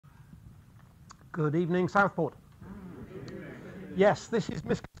Good evening, Southport. Yes, this is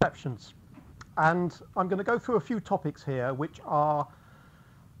Misconceptions, and I'm going to go through a few topics here which are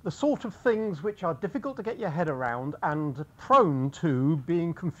the sort of things which are difficult to get your head around and prone to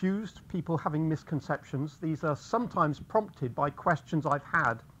being confused, people having misconceptions. These are sometimes prompted by questions I've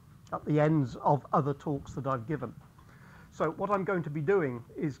had at the ends of other talks that I've given. So what I'm going to be doing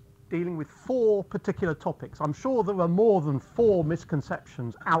is dealing with 4 particular topics. I'm sure there are more than 4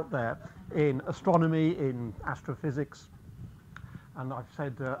 misconceptions out there in astronomy, in astrophysics, and I've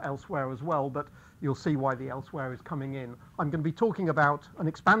said elsewhere as well, but you'll see why the elsewhere is coming in. I'm going to be talking about an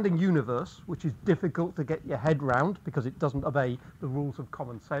expanding universe, which is difficult to get your head round because it doesn't obey the rules of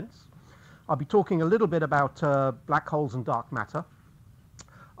common sense. I'll be talking a little bit about black holes and dark matter.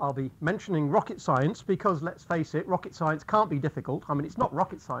 I'll be mentioning rocket science because, let's face it, rocket science can't be difficult. I mean, it's not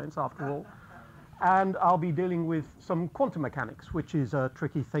rocket science after all. And I'll be dealing with some quantum mechanics, which is a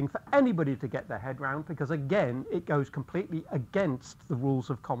tricky thing for anybody to get their head around because, again, it goes completely against the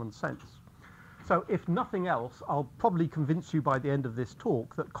rules of common sense. So if nothing else, I'll probably convince you by the end of this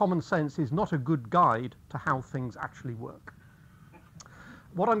talk that common sense is not a good guide to how things actually work.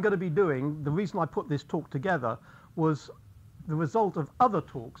 What I'm going to be doing, the reason I put this talk together was the result of other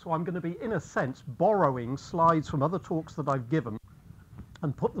talks. So I'm going to be, in a sense, borrowing slides from other talks that I've given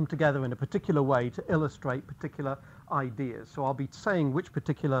and put them together in a particular way to illustrate particular ideas. So I'll be saying which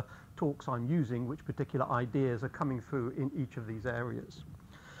particular talks I'm using, which particular ideas are coming through in each of these areas.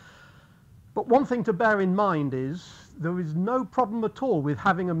 But one thing to bear in mind is there is no problem at all with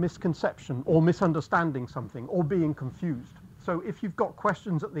having a misconception or misunderstanding something or being confused. So if you've got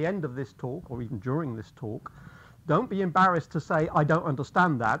questions at the end of this talk or even during this talk, don't be embarrassed to say, I don't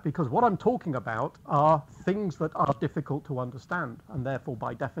understand that, because what I'm talking about are things that are difficult to understand, and therefore,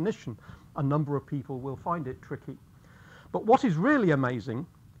 by definition, a number of people will find it tricky. But what is really amazing,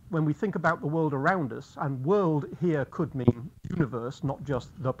 when we think about the world around us, and world here could mean universe, not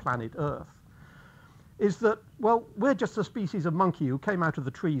just the planet Earth, is that, well, we're just a species of monkey who came out of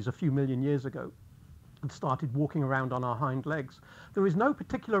the trees a few million years ago and started walking around on our hind legs. There is no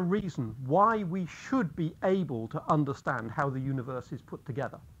particular reason why we should be able to understand how the universe is put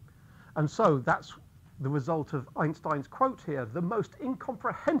together. And so that's the result of Einstein's quote here. The most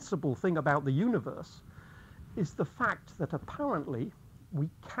incomprehensible thing about the universe is the fact that apparently we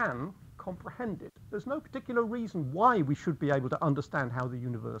can comprehend it. There's no particular reason why we should be able to understand how the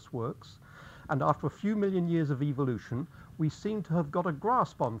universe works. And after a few million years of evolution, we seem to have got a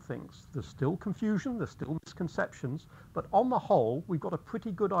grasp on things. There's still confusion, there's still misconceptions, but on the whole, we've got a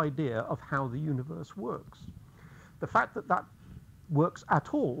pretty good idea of how the universe works. The fact that that works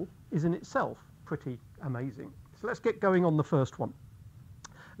at all is in itself pretty amazing. So let's get going on the first one.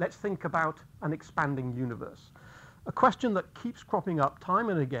 Let's think about an expanding universe. A question that keeps cropping up time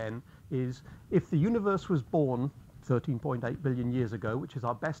and again is, if the universe was born 13.8 billion years ago, which is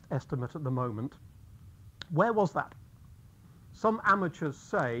our best estimate at the moment, where was that? Some amateurs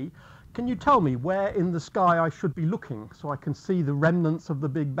say, can you tell me where in the sky I should be looking so I can see the remnants of the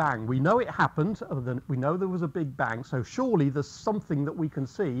Big Bang? We know it happened, we know there was a Big Bang, so surely there's something that we can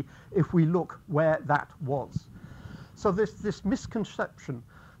see if we look where that was. So this misconception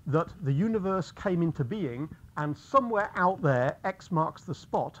that the universe came into being and somewhere out there X marks the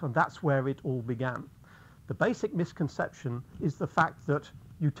spot and that's where it all began. The basic misconception is the fact that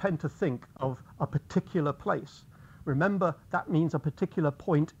you tend to think of a particular place. Remember, that means a particular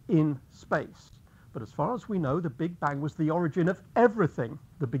point in space. But as far as we know, the Big Bang was the origin of everything,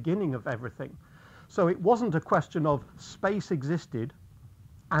 the beginning of everything. So it wasn't a question of space existed,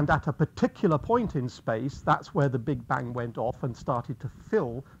 and at a particular point in space, that's where the Big Bang went off and started to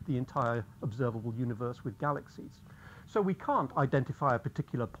fill the entire observable universe with galaxies. So we can't identify a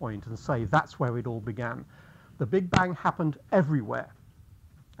particular point and say that's where it all began. The Big Bang happened everywhere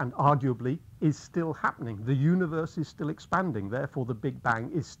and arguably is still happening. The universe is still expanding, therefore the Big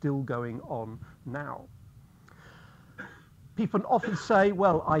Bang is still going on now. People often say,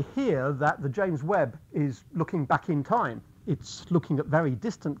 well, I hear that the James Webb is looking back in time. It's looking at very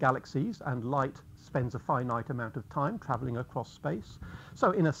distant galaxies and light spends a finite amount of time traveling across space.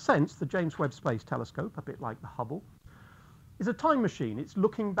 So in a sense, the James Webb Space Telescope, a bit like the Hubble, is a time machine. It's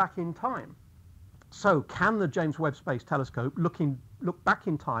looking back in time. So can the James Webb Space Telescope look back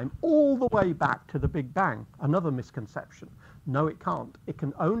in time all the way back to the Big Bang? Another misconception. No, it can't. It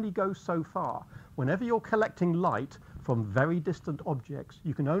can only go so far. Whenever you're collecting light from very distant objects,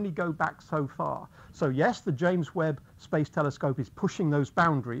 you can only go back so far. So yes, the James Webb Space Telescope is pushing those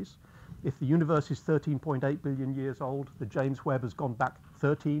boundaries. If the universe is 13.8 billion years old, the James Webb has gone back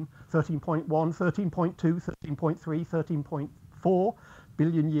 13, 13.1, 13.2, 13.3, 13.4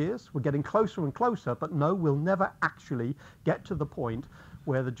 billion years. We're getting closer and closer, but no, we'll never actually get to the point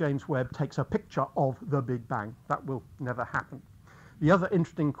where the James Webb takes a picture of the Big Bang. That will never happen. The other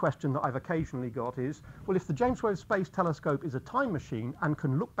interesting question that I've occasionally got is, well, if the James Webb Space Telescope is a time machine and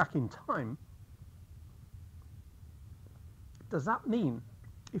can look back in time, does that mean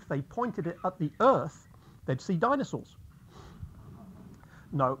if they pointed it at the Earth, they'd see dinosaurs?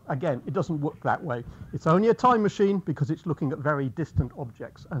 No, again, it doesn't work that way. It's only a time machine because it's looking at very distant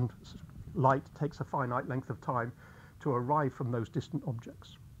objects, and light takes a finite length of time to arrive from those distant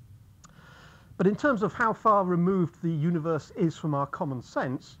objects. But in terms of how far removed the universe is from our common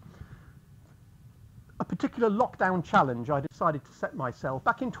sense, a particular lockdown challenge I decided to set myself.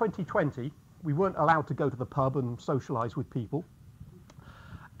 Back in 2020, we weren't allowed to go to the pub and socialize with people.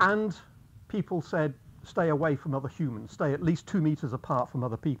 And people said, stay away from other humans, stay at least 2 meters apart from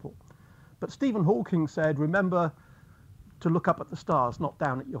other people. But Stephen Hawking said, remember to look up at the stars, not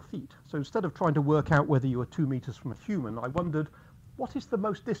down at your feet. So instead of trying to work out whether you were 2 meters from a human, I wondered, what is the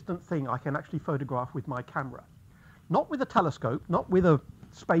most distant thing I can actually photograph with my camera? Not with a telescope, not with a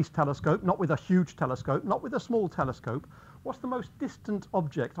space telescope, not with a huge telescope, not with a small telescope. What's the most distant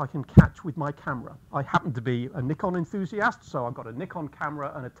object I can catch with my camera? I happen to be a Nikon enthusiast, so I've got a Nikon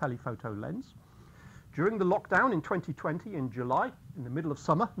camera and a telephoto lens. During the lockdown in 2020, in July, in the middle of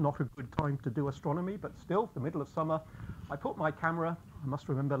summer, not a good time to do astronomy, but still, the middle of summer, I put my camera, I must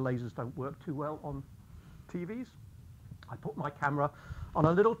remember lasers don't work too well on TVs. I put my camera on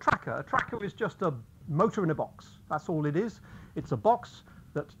a little tracker. A tracker is just a motor in a box. That's all it is. It's a box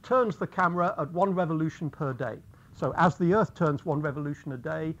that turns the camera at 1 revolution per day. So as the Earth turns 1 revolution a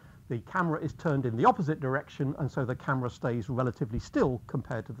day, the camera is turned in the opposite direction, and so the camera stays relatively still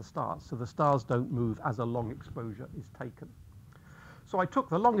compared to the stars. So the stars don't move as a long exposure is taken. So I took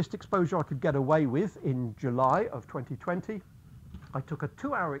the longest exposure I could get away with in July of 2020. I took a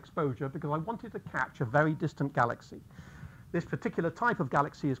 2-hour exposure because I wanted to catch a very distant galaxy. This particular type of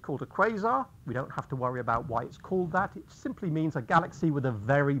galaxy is called a quasar. We don't have to worry about why it's called that. It simply means a galaxy with a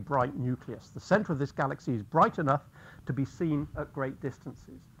very bright nucleus. The center of this galaxy is bright enough to be seen at great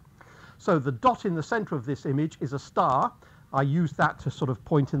distances. So the dot in the center of this image is a star. I used that to sort of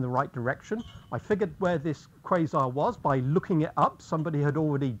point in the right direction. I figured where this quasar was by looking it up. Somebody had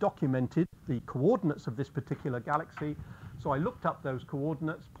already documented the coordinates of this particular galaxy. So I looked up those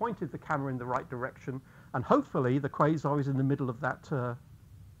coordinates, pointed the camera in the right direction, and hopefully the quasar is in the middle of that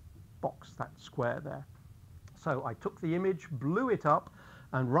box, that square there. So I took the image, blew it up,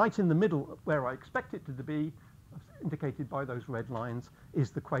 and right in the middle where I expect it to be, indicated by those red lines,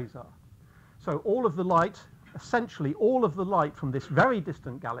 is the quasar. So all of the light, essentially all of the light from this very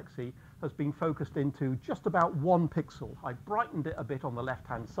distant galaxy has been focused into just about 1 pixel. I brightened it a bit on the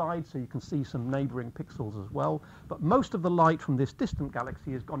left-hand side so you can see some neighboring pixels as well. But most of the light from this distant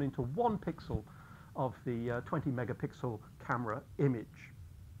galaxy has gone into 1 pixel of the 20 megapixel camera image.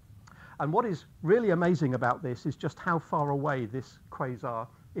 And what is really amazing about this is just how far away this quasar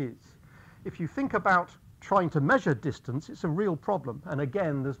is. If you think about trying to measure distance, it's a real problem. And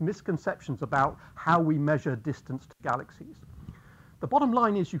again, there's misconceptions about how we measure distance to galaxies. The bottom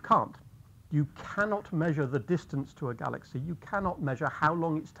line is you can't. You cannot measure the distance to a galaxy. You cannot measure how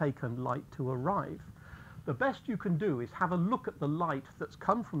long it's taken light to arrive. The best you can do is have a look at the light that's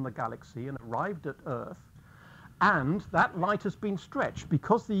come from the galaxy and arrived at Earth, and that light has been stretched.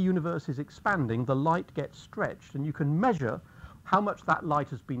 Because the universe is expanding, the light gets stretched, and you can measure how much that light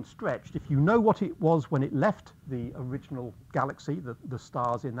has been stretched. If you know what it was when it left the original galaxy, the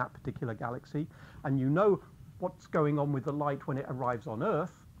stars in that particular galaxy, and you know what's going on with the light when it arrives on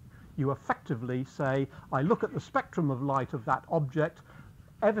Earth, you effectively say, I look at the spectrum of light of that object,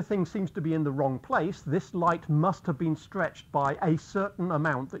 everything seems to be in the wrong place, this light must have been stretched by a certain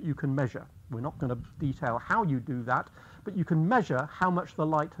amount that you can measure. We're not going to detail how you do that, but you can measure how much the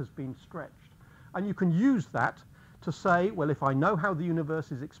light has been stretched. And you can use that to say, well, if I know how the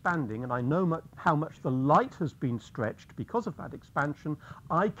universe is expanding and I know how much the light has been stretched because of that expansion,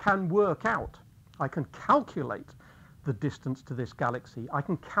 I can work out, I can calculate the distance to this galaxy. I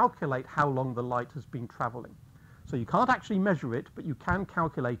can calculate how long the light has been traveling. So you can't actually measure it, but you can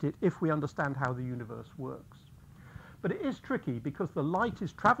calculate it if we understand how the universe works. But it is tricky because the light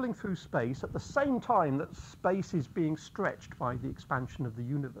is traveling through space at the same time that space is being stretched by the expansion of the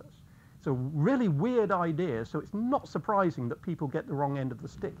universe. It's a really weird idea, so it's not surprising that people get the wrong end of the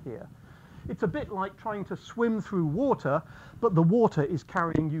stick here. It's a bit like trying to swim through water, but the water is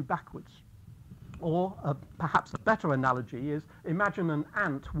carrying you backwards. Or perhaps a better analogy is, imagine an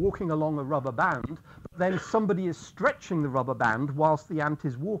ant walking along a rubber band, but then somebody is stretching the rubber band whilst the ant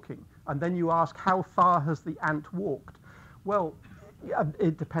is walking. And then you ask, how far has the ant walked? Well, Yeah,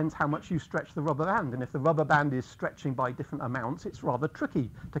 it depends how much you stretch the rubber band, and if the rubber band is stretching by different amounts, it's rather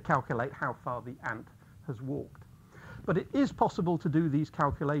tricky to calculate how far the ant has walked. But it is possible to do these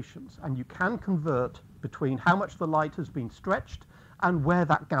calculations, and you can convert between how much the light has been stretched and where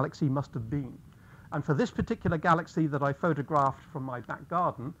that galaxy must have been. And for this particular galaxy that I photographed from my back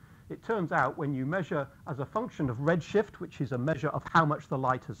garden, it turns out when you measure as a function of redshift, which is a measure of how much the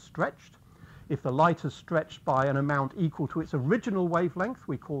light has stretched, if the light has stretched by an amount equal to its original wavelength,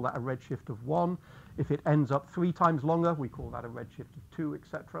 we call that a redshift of 1. If it ends up 3 times longer, we call that a redshift of 2,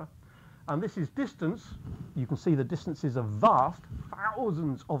 etc. And this is distance. You can see the distances are vast,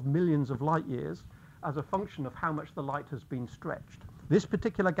 thousands of millions of light years, as a function of how much the light has been stretched. This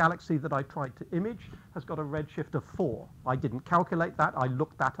particular galaxy that I tried to image has got a redshift of 4. I didn't calculate that. I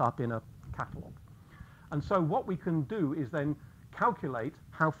looked that up in a catalogue. And so what we can do is then calculate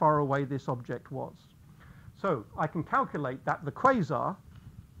how far away this object was. So I can calculate that the quasar,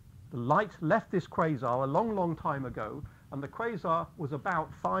 the light left this quasar a long, long time ago, and the quasar was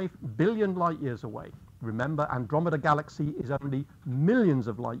about 5 billion light years away. Remember, Andromeda Galaxy is only millions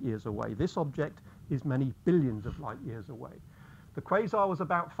of light years away. This object is many billions of light years away. The quasar was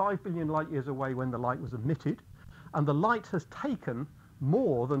about 5 billion light years away when the light was emitted, and the light has taken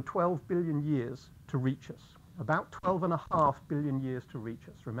more than 12 billion years to reach us. About 12.5 billion years to reach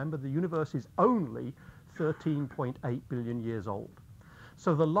us. Remember, the universe is only 13.8 billion years old.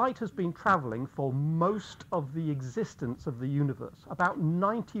 So the light has been traveling for most of the existence of the universe. About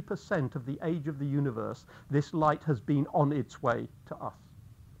 90% of the age of the universe, this light has been on its way to us.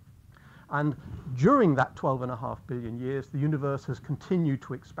 And during that 12.5 billion years, the universe has continued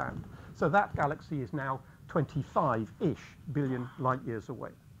to expand. So that galaxy is now 25-ish billion light years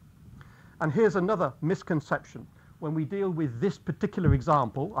away. And here's another misconception. When we deal with this particular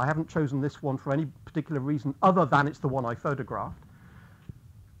example, I haven't chosen this one for any particular reason other than it's the one I photographed.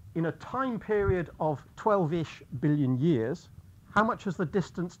 In a time period of 12-ish billion years, how much has the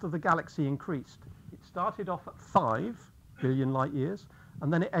distance to the galaxy increased? It started off at 5 billion light years,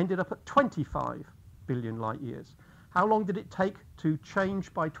 and then it ended up at 25 billion light years. How long did it take to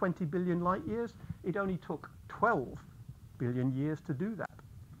change by 20 billion light years? It only took 12 billion years to do that.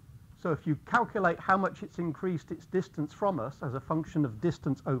 So if you calculate how much it's increased its distance from us as a function of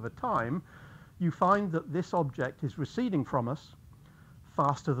distance over time, you find that this object is receding from us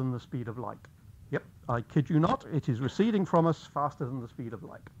faster than the speed of light. Yep, I kid you not, it is receding from us faster than the speed of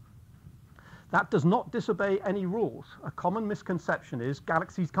light. That does not disobey any rules. A common misconception is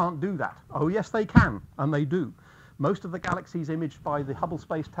galaxies can't do that. Oh yes, they can, and they do. Most of the galaxies imaged by the Hubble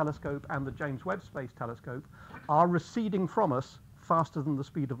Space Telescope and the James Webb Space Telescope are receding from us faster than the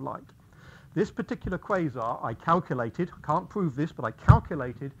speed of light. This particular quasar, I calculated, can't prove this, but I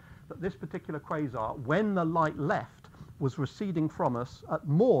calculated that this particular quasar, when the light left, was receding from us at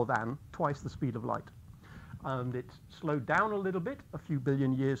more than twice the speed of light. And it slowed down a little bit a few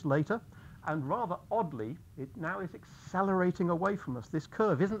billion years later, and rather oddly, it now is accelerating away from us. This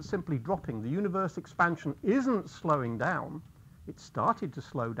curve isn't simply dropping. The universe expansion isn't slowing down. It started to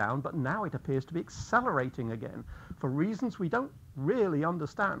slow down, but now it appears to be accelerating again for reasons we don't really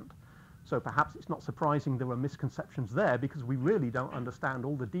understand. So perhaps it's not surprising there were misconceptions there, because we really don't understand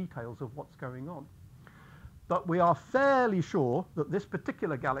all the details of what's going on. But we are fairly sure that this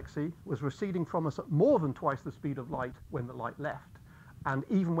particular galaxy was receding from us at more than twice the speed of light when the light left. And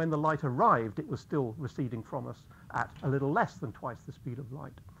even when the light arrived, it was still receding from us at a little less than twice the speed of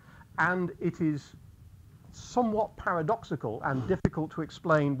light. And it is somewhat paradoxical and difficult to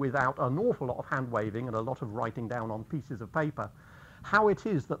explain without an awful lot of hand-waving and a lot of writing down on pieces of paper how it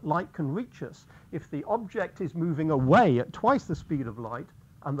is that light can reach us if the object is moving away at twice the speed of light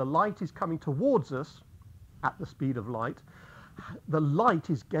and the light is coming towards us at the speed of light. The light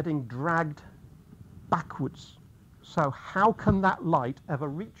is getting dragged backwards. So how can that light ever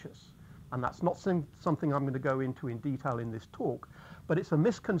reach us? And that's not something I'm going to go into in detail in this talk, but it's a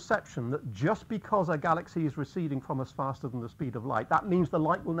misconception that just because a galaxy is receding from us faster than the speed of light, that means the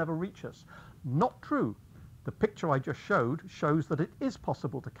light will never reach us. Not true. The picture I just showed shows that it is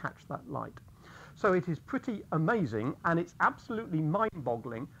possible to catch that light. So it is pretty amazing, and it's absolutely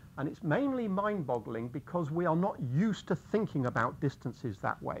mind-boggling, and it's mainly mind-boggling because we are not used to thinking about distances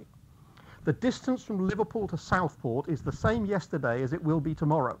that way. The distance from Liverpool to Southport is the same yesterday as it will be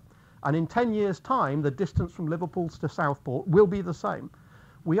tomorrow. And in 10 years' time, the distance from Liverpool to Southport will be the same.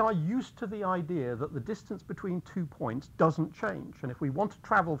 We are used to the idea that the distance between 2 points doesn't change. And if we want to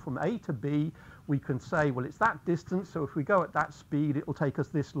travel from A to B, we can say, well, it's that distance, so if we go at that speed, it will take us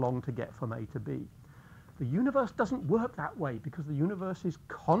this long to get from A to B. The universe doesn't work that way because the universe is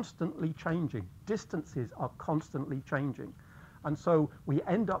constantly changing. Distances are constantly changing. And so we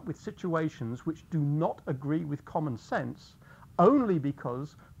end up with situations which do not agree with common sense, only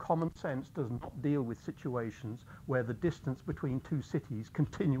because common sense does not deal with situations where the distance between two cities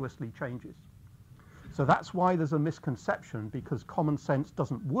continuously changes. So that's why there's a misconception, because common sense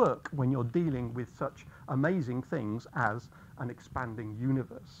doesn't work when you're dealing with such amazing things as an expanding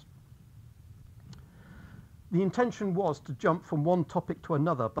universe. The intention was to jump from one topic to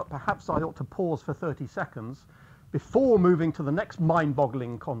another, but perhaps I ought to pause for 30 seconds before moving to the next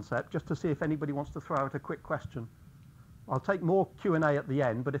mind-boggling concept, just to see if anybody wants to throw out a quick question. I'll take more Q&A at the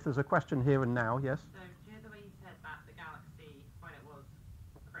end, but if there's a question here and now, yes? So, do you know the way you said that the galaxy, when it was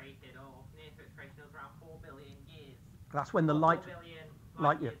created, or near to its creation, was around 4 billion years? That's when the light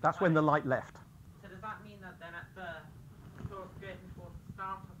years that's when the light left. So does that mean that then at the sort of getting towards the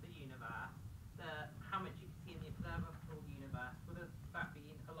start of the universe, how much you can see in the observable universe, would that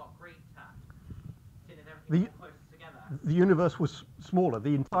be a lot greater, seeing as everything was closer together? The universe was smaller.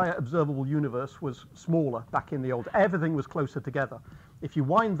 The entire observable universe was smaller back in the old. Everything was closer together. If you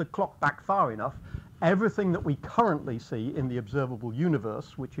wind the clock back far enough, everything that we currently see in the observable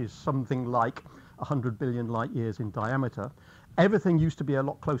universe, which is something like 100 billion light years in diameter, everything used to be a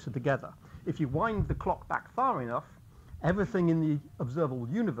lot closer together. If you wind the clock back far enough, everything in the observable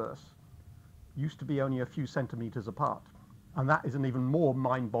universe used to be only a few centimeters apart. And that is an even more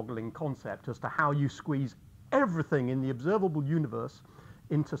mind-boggling concept as to how you squeeze everything in the observable universe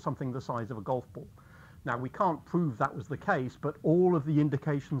into something the size of a golf ball. Now, we can't prove that was the case, but all of the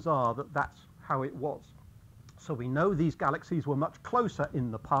indications are that that's how it was. So we know these galaxies were much closer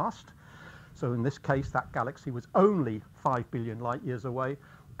in the past. So in this case, that galaxy was only 5 billion light years away,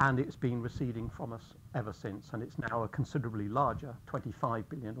 and it's been receding from us ever since, and it's now a considerably larger 25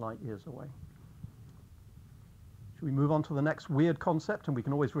 billion light years away. Should we move on to the next weird concept? And we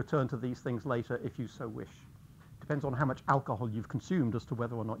can always return to these things later if you so wish. Depends on how much alcohol you've consumed as to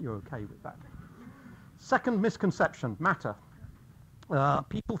whether or not you're okay with that. Second misconception, matter.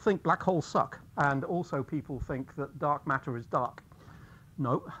 People think black holes suck, and also people think that dark matter is dark.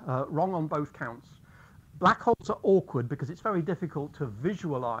 No, wrong on both counts. Black holes are awkward because it's very difficult to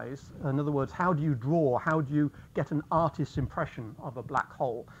visualize. In other words, how do you draw? How do you get an artist's impression of a black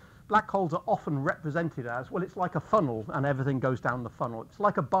hole? Black holes are often represented as, well, it's like a funnel and everything goes down the funnel. It's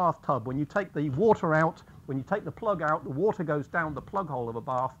like a bathtub. When you take the water out, when you take the plug out, the water goes down the plug hole of a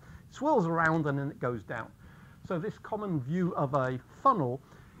bath, swirls around, and then it goes down. So this common view of a funnel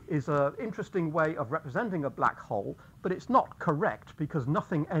is an interesting way of representing a black hole, but it's not correct because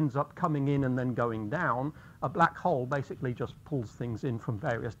nothing ends up coming in and then going down. A black hole basically just pulls things in from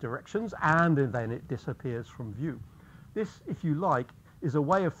various directions and then it disappears from view. This, if you like, is a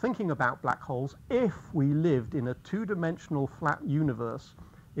way of thinking about black holes if we lived in a two-dimensional flat universe.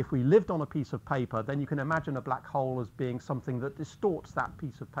 If we lived on a piece of paper, then you can imagine a black hole as being something that distorts that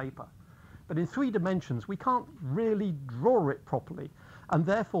piece of paper. But in 3 dimensions, we can't really draw it properly, and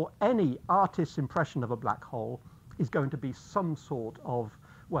therefore any artist's impression of a black hole is going to be some sort of,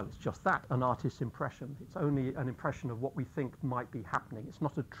 well, it's just that, an artist's impression. It's only an impression of what we think might be happening. It's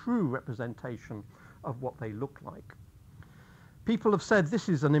not a true representation of what they look like. People have said this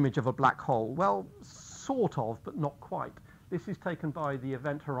is an image of a black hole. Well, sort of, but not quite. This is taken by the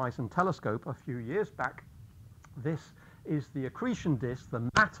Event Horizon Telescope a few years back. This is the accretion disk, the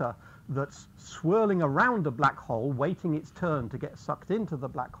matter that's swirling around a black hole, waiting its turn to get sucked into the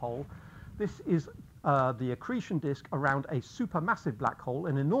black hole. This is the accretion disk around a supermassive black hole,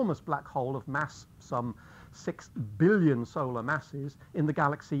 an enormous black hole of mass, some 6 billion solar masses, in the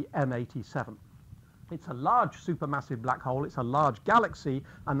galaxy M87. It's a large supermassive black hole, it's a large galaxy,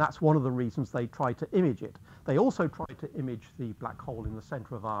 and that's one of the reasons they tried to image it. They also tried to image the black hole in the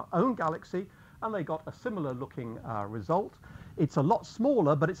center of our own galaxy, and they got a similar looking result. It's a lot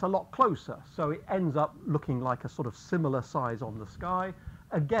smaller, but it's a lot closer, so it ends up looking like a sort of similar size on the sky.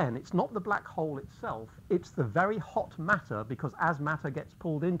 Again, it's not the black hole itself, it's the very hot matter, because as matter gets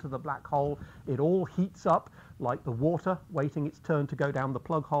pulled into the black hole, it all heats up like the water waiting its turn to go down the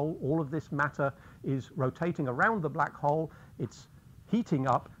plug hole. All of this matter is rotating around the black hole. It's heating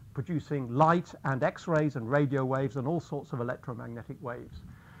up, producing light and X-rays and radio waves and all sorts of electromagnetic waves.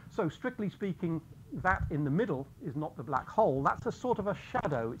 So strictly speaking, that in the middle is not the black hole. That's a sort of a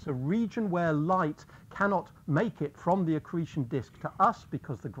shadow. It's a region where light cannot make it from the accretion disk to us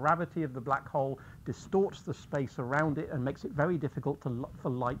because the gravity of the black hole distorts the space around it and makes it very difficult for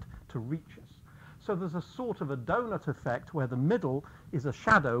light to reach us. So there's a sort of a donut effect where the middle is a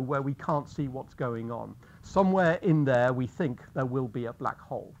shadow where we can't see what's going on. Somewhere in there we think there will be a black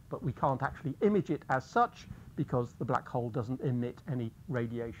hole, but we can't actually image it as such because the black hole doesn't emit any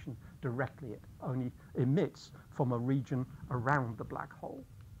radiation directly. It only emits from a region around the black hole.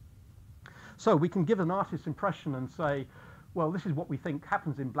 So we can give an artist's impression and say, well, this is what we think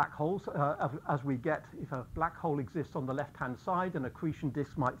happens in black holes as we get, if a black hole exists on the left-hand side, an accretion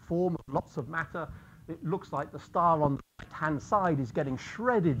disk might form of lots of matter. It looks like the star on the right-hand side is getting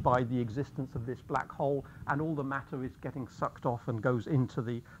shredded by the existence of this black hole, and all the matter is getting sucked off and goes into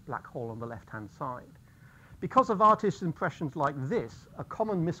the black hole on the left-hand side. Because of artists' impressions like this, a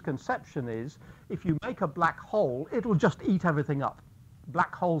common misconception is if you make a black hole, it'll just eat everything up.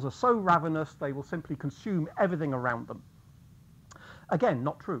 Black holes are so ravenous, they will simply consume everything around them. Again,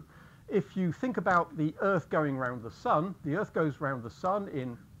 not true. If you think about the Earth going around the sun, the Earth goes around the sun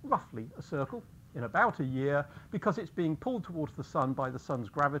in roughly a circle in about a year because it's being pulled towards the sun by the sun's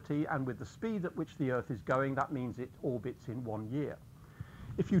gravity, and with the speed at which the Earth is going, that means it orbits in 1 year.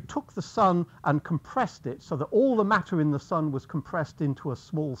 If you took the sun and compressed it so that all the matter in the sun was compressed into a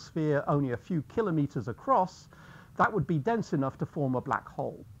small sphere only a few kilometers across, that would be dense enough to form a black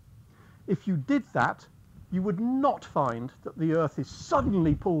hole. If you did that, you would not find that the Earth is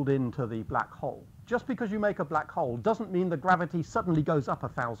suddenly pulled into the black hole. Just because you make a black hole doesn't mean the gravity suddenly goes up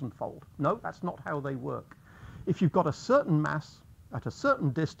 1,000-fold. No, that's not how they work. If you've got a certain mass at a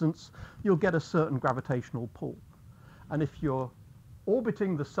certain distance, you'll get a certain gravitational pull. And if you're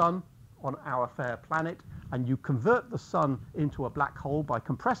orbiting the sun on our fair planet and you convert the sun into a black hole by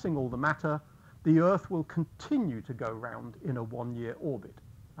compressing all the matter, the Earth will continue to go round in a 1-year orbit.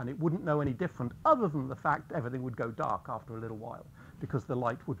 And it wouldn't know any different other than the fact everything would go dark after a little while because the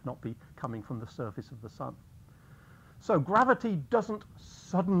light would not be coming from the surface of the sun. So gravity doesn't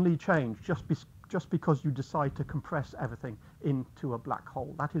suddenly change just because you decide to compress everything into a black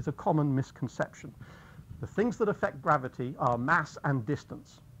hole. That is a common misconception. The things that affect gravity are mass and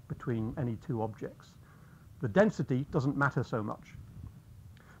distance between any two objects. The density doesn't matter so much.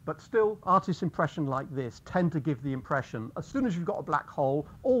 But still, artists' impressions like this tend to give the impression, as soon as you've got a black hole,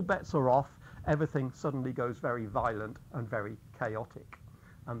 all bets are off, everything suddenly goes very violent and very chaotic.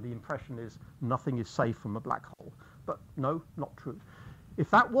 And the impression is nothing is safe from a black hole. But no, not true.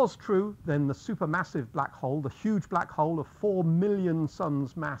 If that was true, then the supermassive black hole, the huge black hole of 4 million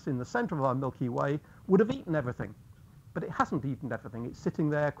suns mass in the center of our Milky Way, would have eaten everything. But it hasn't eaten everything. It's sitting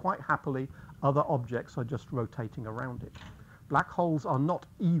there quite happily. Other objects are just rotating around it. Black holes are not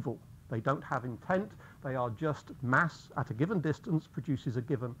evil. They don't have intent. They are just mass at a given distance produces a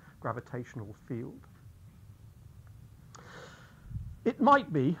given gravitational field. It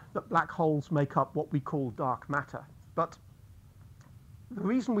might be that black holes make up what we call dark matter, but the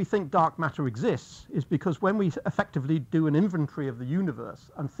reason we think dark matter exists is because when we effectively do an inventory of the universe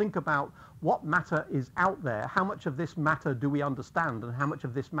and think about what matter is out there, how much of this matter do we understand and how much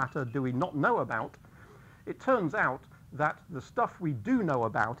of this matter do we not know about, it turns out that the stuff we do know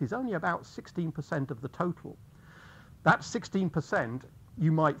about is only about 16% of the total. That 16% you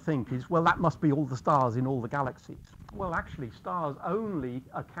might think is, well, that must be all the stars in all the galaxies. Well, actually, stars only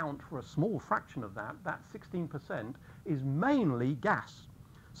account for a small fraction of that. That 16% is mainly gas.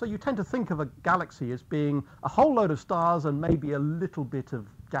 So you tend to think of a galaxy as being a whole load of stars and maybe a little bit of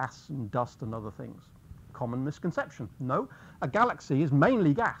gas and dust and other things. Common misconception. No, a galaxy is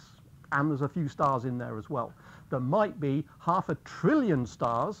mainly gas, and there's a few stars in there as well. There might be 500 billion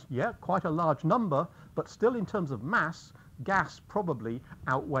stars, yeah, quite a large number, but still in terms of mass, gas probably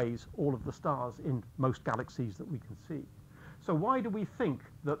outweighs all of the stars in most galaxies that we can see. So why do we think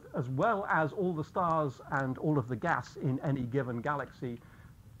that as well as all the stars and all of the gas in any given galaxy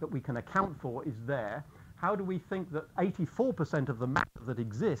that we can account for is there, how do we think that 84% of the matter that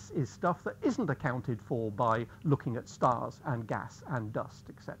exists is stuff that isn't accounted for by looking at stars and gas and dust,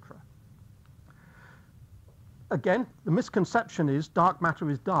 etc.? Again, the misconception is dark matter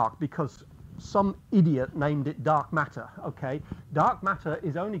is dark because some idiot named it dark matter, okay? Dark matter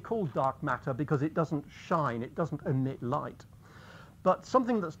is only called dark matter because it doesn't shine, it doesn't emit light. But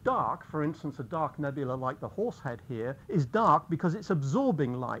something that's dark, for instance, a dark nebula like the Horsehead here, is dark because it's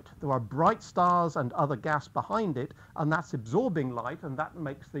absorbing light. There are bright stars and other gas behind it, and that's absorbing light, and that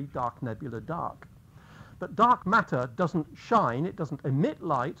makes the dark nebula dark. But dark matter doesn't shine, it doesn't emit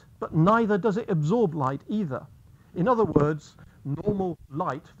light, but neither does it absorb light either. In other words, normal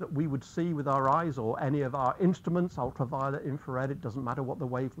light that we would see with our eyes or any of our instruments, ultraviolet, infrared, it doesn't matter what the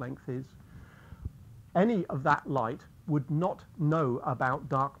wavelength is, any of that light would not know about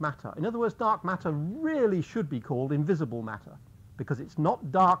dark matter. In other words, dark matter really should be called invisible matter because it's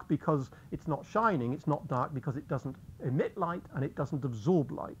not dark because it's not shining, it's not dark because it doesn't emit light and it doesn't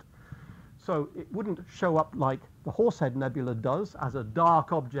absorb light. So it wouldn't show up like the Horsehead Nebula does as a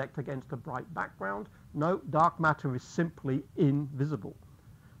dark object against a bright background. No, dark matter is simply invisible.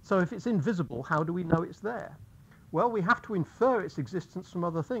 So if it's invisible, how do we know it's there? Well, we have to infer its existence from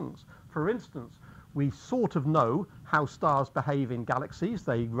other things. For instance, we sort of know how stars behave in galaxies.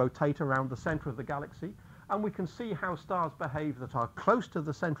 They rotate around the center of the galaxy, and we can see how stars behave that are close to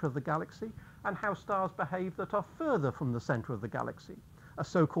the center of the galaxy and how stars behave that are further from the center of the galaxy, a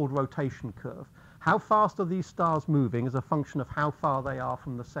so-called rotation curve. How fast are these stars moving as a function of how far they are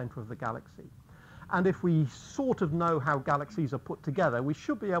from the center of the galaxy? And if we sort of know how galaxies are put together, we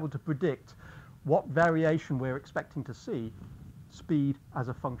should be able to predict what variation we're expecting to see, speed as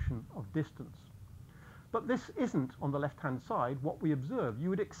a function of distance. But this isn't, on the left-hand side, what we observe. You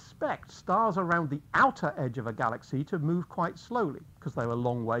would expect stars around the outer edge of a galaxy to move quite slowly, because they're a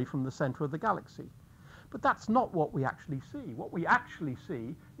long way from the center of the galaxy. But that's not what we actually see. What we actually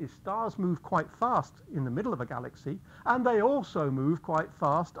see is stars move quite fast in the middle of a galaxy, and they also move quite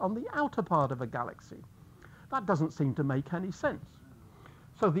fast on the outer part of a galaxy. That doesn't seem to make any sense.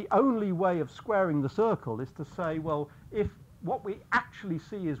 So the only way of squaring the circle is to say, well, if what we actually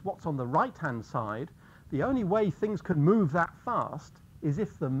see is what's on the right-hand side, the only way things can move that fast is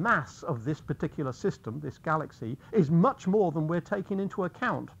if the mass of this particular system, this galaxy, is much more than we're taking into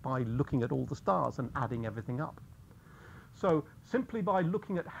account by looking at all the stars and adding everything up. So simply by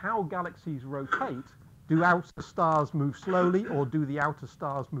looking at how galaxies rotate, do outer stars move slowly or do the outer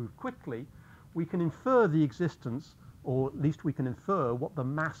stars move quickly, we can infer the existence, or at least we can infer what the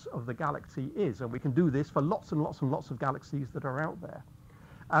mass of the galaxy is. And we can do this for lots and lots and lots of galaxies that are out there.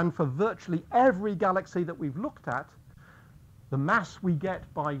 And for virtually every galaxy that we've looked at, the mass we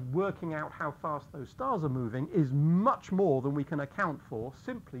get by working out how fast those stars are moving is much more than we can account for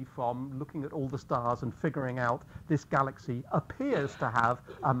simply from looking at all the stars and figuring out this galaxy appears to have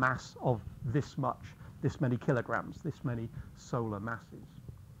a mass of this much, this many kilograms, this many solar masses.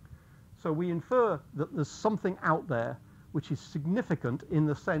 So we infer that there's something out there which is significant in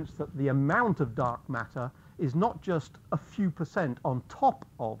the sense that the amount of dark matter is not just a few percent on top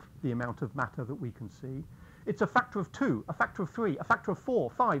of the amount of matter that we can see. It's a factor of 2, a factor of 3, a factor of 4,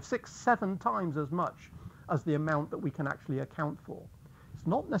 5, 6, 7 times as much as the amount that we can actually account for. It's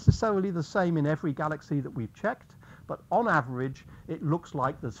not necessarily the same in every galaxy that we've checked, but on average, it looks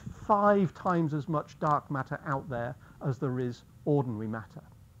like there's 5 times as much dark matter out there as there is ordinary matter.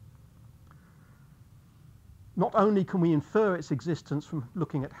 Not only can we infer its existence from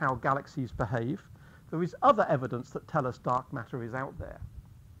looking at how galaxies behave, there is other evidence that tell us dark matter is out there.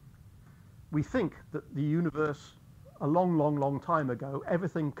 We think that the universe, a long, long, long time ago,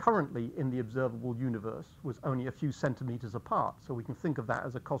 everything currently in the observable universe was only a few centimeters apart. So we can think of that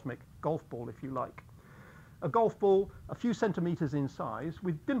as a cosmic golf ball, if you like. A golf ball, a few centimeters in size,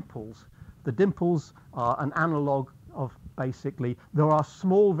 with dimples. The dimples are an analog of basically, there are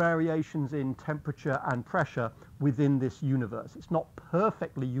small variations in temperature and pressure within this universe. It's not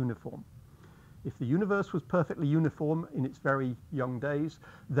perfectly uniform. If the universe was perfectly uniform in its very young days,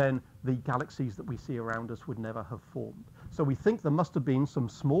 then the galaxies that we see around us would never have formed. So we think there must have been some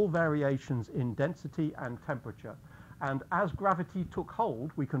small variations in density and temperature. And as gravity took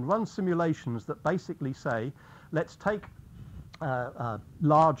hold, we can run simulations that basically say, let's take a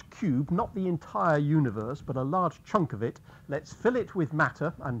large cube, not the entire universe, but a large chunk of it. Let's fill it with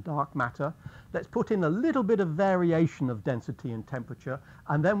matter and dark matter. Let's put in a little bit of variation of density and temperature,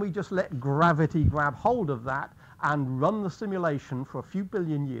 and then we just let gravity grab hold of that and run the simulation for a few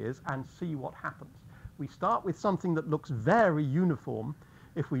billion years and see what happens. We start with something that looks very uniform.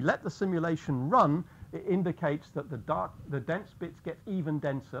 If we let the simulation run, it indicates that the dense bits get even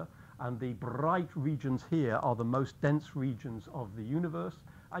denser, and the bright regions here are the most dense regions of the universe,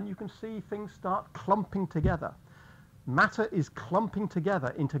 and you can see things start clumping together. Matter is clumping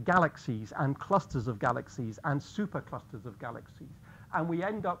together into galaxies and clusters of galaxies and superclusters of galaxies, and we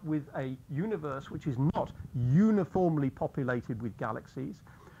end up with a universe which is not uniformly populated with galaxies.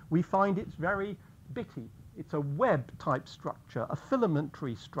 We find it's very bitty. It's a web-type structure, a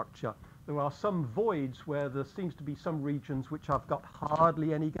filamentary structure. There are some voids where there seems to be some regions which have got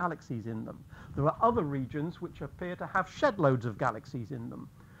hardly any galaxies in them. There are other regions which appear to have shed loads of galaxies in them.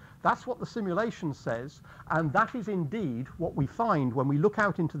 That's what the simulation says, and that is indeed what we find when we look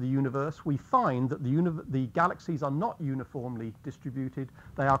out into the universe. We find that the galaxies are not uniformly distributed.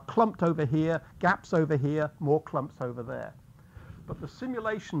 They are clumped over here, gaps over here, more clumps over there. But the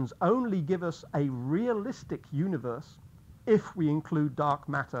simulations only give us a realistic universe if we include dark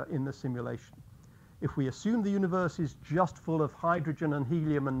matter in the simulation. If we assume the universe is just full of hydrogen and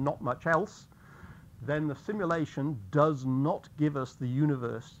helium and not much else, then the simulation does not give us the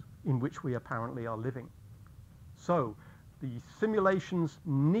universe in which we apparently are living. So The simulations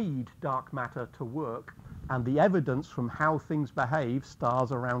need dark matter to work, and the evidence from how things behave,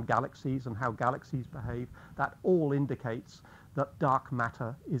 stars around galaxies and how galaxies behave, that all indicates that dark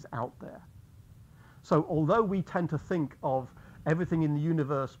matter is out there. So although we tend to think of everything in the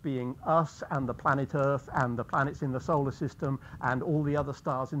universe being us and the planet Earth and the planets in the solar system and all the other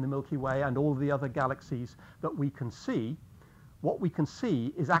stars in the Milky Way and all the other galaxies that we can see, what we can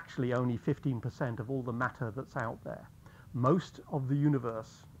see is actually only 15% of all the matter that's out there. Most of the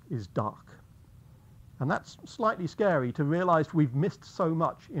universe is dark. And that's slightly scary to realize we've missed so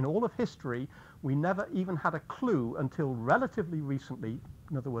much. In all of history, we never even had a clue until relatively recently,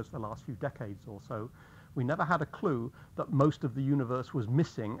 in other words, the last few decades or so, we never had a clue that most of the universe was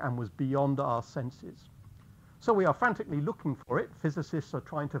missing and was beyond our senses. So we are frantically looking for it. Physicists are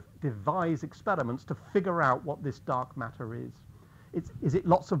trying to devise experiments to figure out what this dark matter is. Is it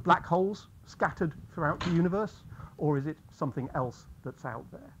lots of black holes scattered throughout the universe, or is it something else that's out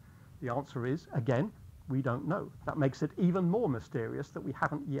there? The answer is, again, we don't know. That makes it even more mysterious that we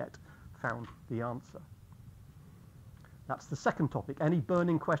haven't yet found the answer. That's the second topic. Any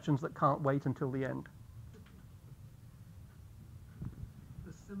burning questions that can't wait until the end?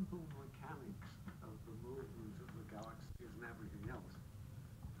 The simple mechanics of the movement of the galaxies and everything else,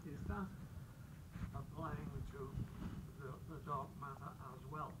 is that applying to the dark matter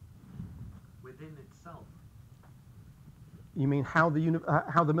as well, within itself? You mean how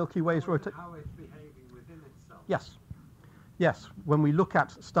the Milky Way is rotating? How it's behaving within itself? Yes. Yes. When we look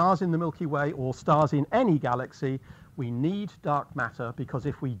at stars in the Milky Way or stars in any galaxy, we need dark matter, because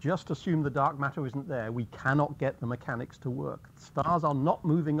if we just assume the dark matter isn't there, we cannot get the mechanics to work. Stars are not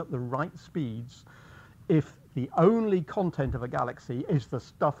moving at the right speeds if the only content of a galaxy is the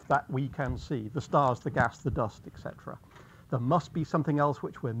stuff that we can see, the stars, the gas, the dust, etc. There must be something else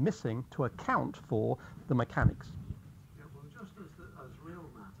which we're missing to account for the mechanics. Yeah, well, just as real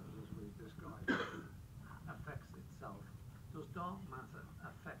matter, as we've described, affects itself, does dark matter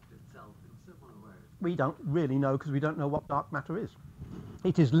affect itself in similar ways? We don't really know, because we don't know what dark matter is.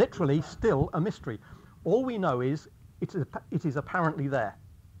 It is literally still a mystery. All we know is it is apparently there.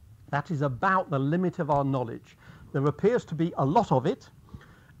 That is about the limit of our knowledge. There appears to be a lot of it,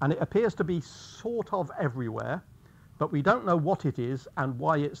 and it appears to be sort of everywhere, but we don't know what it is and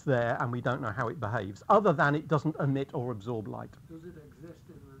why it's there, and we don't know how it behaves, other than it doesn't emit or absorb light. Does it exist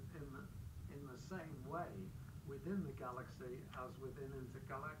in the same way within the galaxy as within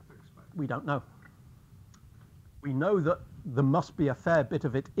intergalactic space? We don't know. We know that there must be a fair bit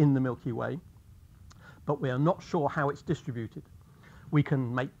of it in the Milky Way, but we are not sure how it's distributed. We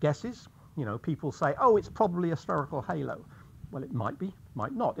can make guesses. You know, people say, oh, it's probably a spherical halo. Well, it might be,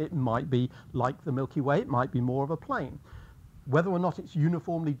 might not. It might be like the Milky Way. It might be more of a plane. Whether or not it's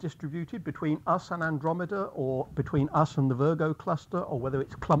uniformly distributed between us and Andromeda, or between us and the Virgo cluster, or whether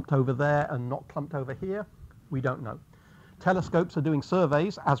it's clumped over there and not clumped over here, we don't know. Telescopes are doing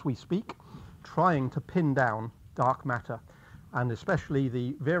surveys as we speak, trying to pin down dark matter, and especially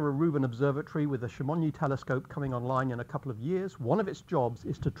the Vera Rubin Observatory with the Chamonix telescope coming online in a couple of years. One of its jobs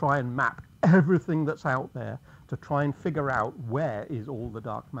is to try and map everything that's out there to try and figure out where is all the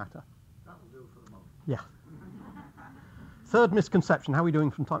dark matter. That'll do for the moment. Yeah. Third misconception. How are we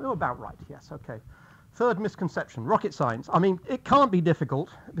doing from time? Oh, about right. Yes, okay. Third misconception, rocket science. I mean, it can't be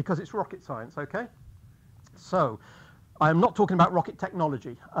difficult because it's rocket science, okay? So, I'm not talking about rocket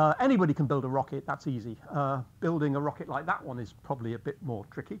technology. Anybody can build a rocket, that's easy. Building a rocket like that one is probably a bit more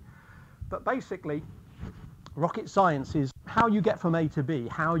tricky. But basically, rocket science is how you get from A to B,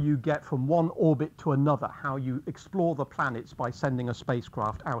 how you get from one orbit to another, how you explore the planets by sending a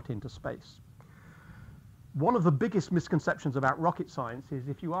spacecraft out into space. One of the biggest misconceptions about rocket science is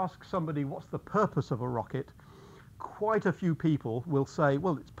if you ask somebody what's the purpose of a rocket, quite a few people will say,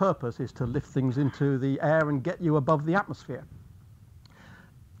 well, its purpose is to lift things into the air and get you above the atmosphere.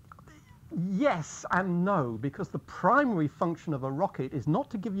 Yes and no, because the primary function of a rocket is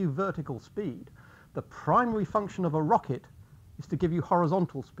not to give you vertical speed. The primary function of a rocket is to give you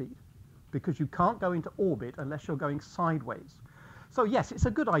horizontal speed, because you can't go into orbit unless you're going sideways. So yes, it's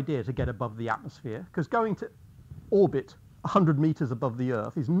a good idea to get above the atmosphere, because going to orbit 100 meters above the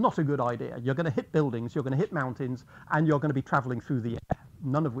Earth is not a good idea. You're going to hit buildings, you're going to hit mountains, and you're going to be traveling through the air,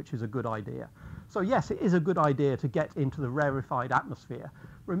 none of which is a good idea. So yes, it is a good idea to get into the rarefied atmosphere.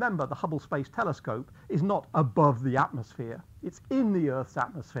 Remember, the Hubble Space Telescope is not above the atmosphere. It's in the Earth's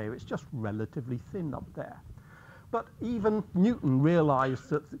atmosphere. It's just relatively thin up there. But even Newton realized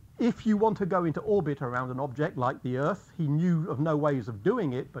that if you want to go into orbit around an object like the Earth, he knew of no ways of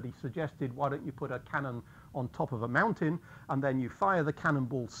doing it, but he suggested, why don't you put a cannon on top of a mountain, and then you fire the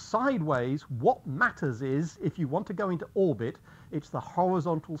cannonball sideways, what matters is, if you want to go into orbit, it's the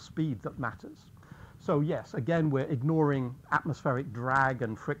horizontal speed that matters. So yes, again, we're ignoring atmospheric drag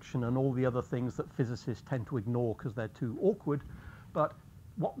and friction and all the other things that physicists tend to ignore because they're too awkward. But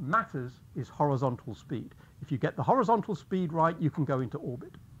what matters is horizontal speed. If you get the horizontal speed right, you can go into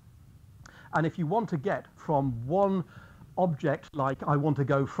orbit. And if you want to get from one object, like I want to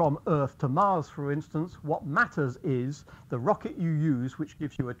go from Earth to Mars, for instance, what matters is the rocket you use, which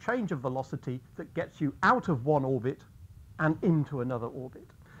gives you a change of velocity that gets you out of one orbit and into another orbit.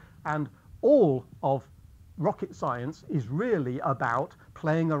 And all of rocket science is really about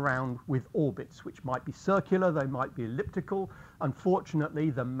playing around with orbits, which might be circular, they might be elliptical. Unfortunately,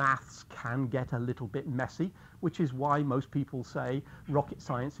 the maths can get a little bit messy, which is why most people say rocket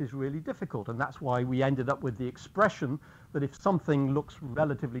science is really difficult. And that's why we ended up with the expression that if something looks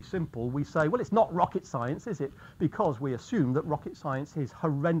relatively simple, we say, well, it's not rocket science, is it? Because we assume that rocket science is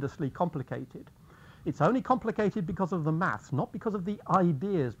horrendously complicated. It's only complicated because of the maths, not because of the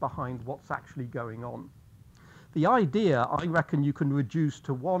ideas behind what's actually going on. The idea, I reckon, you can reduce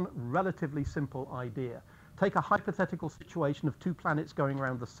to one relatively simple idea. Take a hypothetical situation of two planets going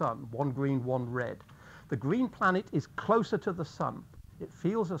around the sun, one green, one red. The green planet is closer to the sun. It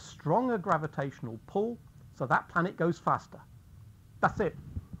feels a stronger gravitational pull, so that planet goes faster. That's it.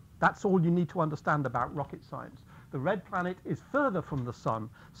 That's all you need to understand about rocket science. The red planet is further from the sun,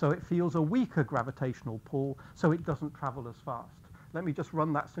 so it feels a weaker gravitational pull, so it doesn't travel as fast. Let me just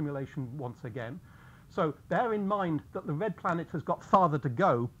run that simulation once again. So bear in mind that the red planet has got farther to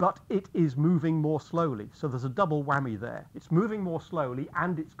go, but it is moving more slowly. So there's a double whammy there. It's moving more slowly,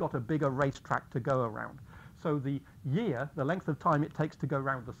 and it's got a bigger racetrack to go around. So the year, the length of time it takes to go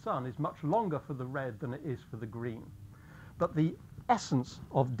around the sun, is much longer for the red than it is for the green. But the essence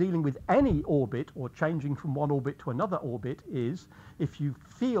of dealing with any orbit or changing from one orbit to another orbit is if you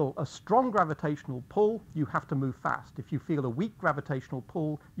feel a strong gravitational pull, you have to move fast. If you feel a weak gravitational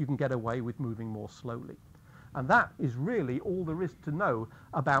pull, you can get away with moving more slowly. And that is really all there is to know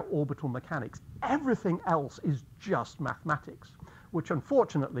about orbital mechanics. Everything else is just mathematics, which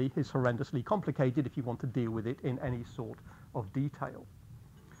unfortunately is horrendously complicated if you want to deal with it in any sort of detail.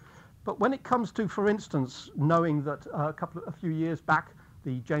 But when it comes to, for instance, knowing that a few years back,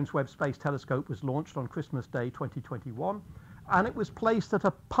 the James Webb Space Telescope was launched on Christmas Day 2021, and it was placed at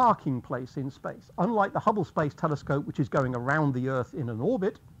a parking place in space. Unlike the Hubble Space Telescope, which is going around the Earth in an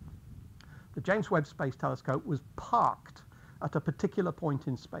orbit, the James Webb Space Telescope was parked at a particular point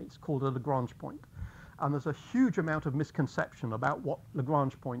in space called a Lagrange point. And there's a huge amount of misconception about what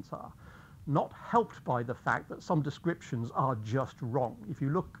Lagrange points are, not helped by the fact that some descriptions are just wrong. If you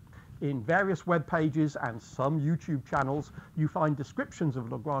look in various web pages and some YouTube channels, you find descriptions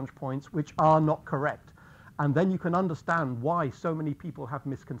of Lagrange points which are not correct. And then you can understand why so many people have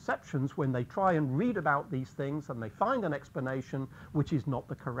misconceptions when they try and read about these things and they find an explanation which is not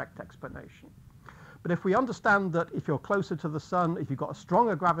the correct explanation. But if we understand that if you're closer to the sun, if you've got a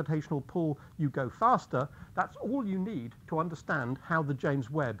stronger gravitational pull, you go faster, that's all you need to understand how the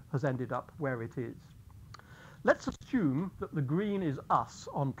James Webb has ended up where it is. Let's assume that the green is us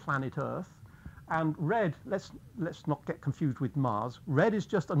on planet Earth, and red, let's not get confused with Mars. Red is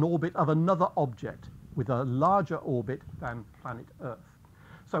just an orbit of another object with a larger orbit than planet Earth.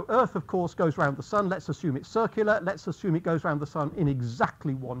 So Earth, of course, goes around the sun. Let's assume it's circular. Let's assume it goes around the sun in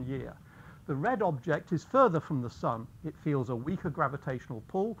exactly 1 year. The red object is further from the sun. It feels a weaker gravitational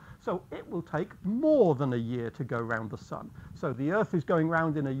pull, so it will take more than a year to go around the sun. So the Earth is going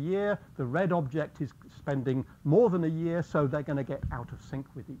round in a year. The red object is spending more than a year, so they're going to get out of sync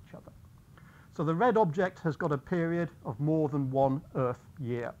with each other. So the red object has got a period of more than 1 Earth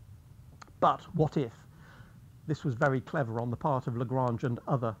year. But what if? This was very clever on the part of Lagrange and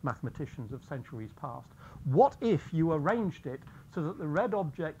other mathematicians of centuries past. What if you arranged it so that the red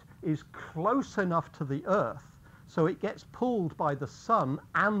object is close enough to the Earth so it gets pulled by the sun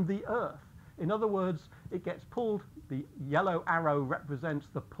and the Earth? In other words, it gets pulled, the yellow arrow represents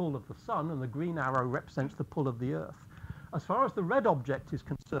the pull of the sun and the green arrow represents the pull of the Earth. As far as the red object is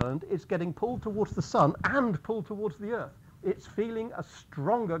concerned, it's getting pulled towards the sun and pulled towards the Earth. It's feeling a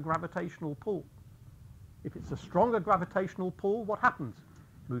stronger gravitational pull. If it's a stronger gravitational pull, what happens?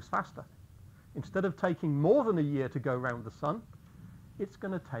 It moves faster. Instead of taking more than a year to go around the sun, it's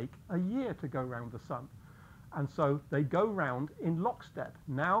going to take a year to go around the sun. And so they go round in lockstep.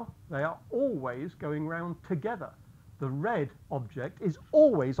 Now they are always going round together. The red object is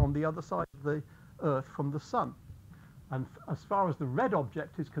always on the other side of the Earth from the sun. And as far as the red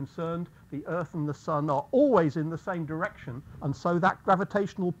object is concerned, the Earth and the Sun are always in the same direction, and so that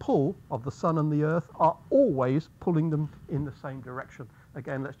gravitational pull of the Sun and the Earth are always pulling them in the same direction.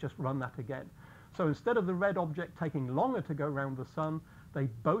 Again, let's just run that again. So instead of the red object taking longer to go round the Sun, they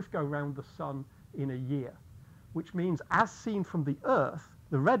both go round the Sun in a year, which means, as seen from the Earth,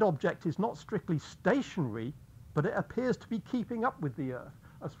 the red object is not strictly stationary, but it appears to be keeping up with the Earth.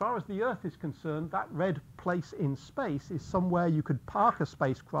 As far as the Earth is concerned, that red place in space is somewhere you could park a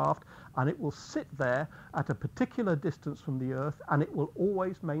spacecraft, and it will sit there at a particular distance from the Earth, and it will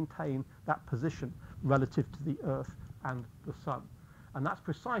always maintain that position relative to the Earth and the Sun. And that's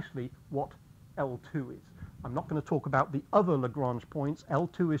precisely what L2 is. I'm not going to talk about the other Lagrange points.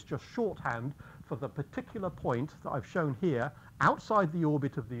 L2 is just shorthand for the particular point that I've shown here outside the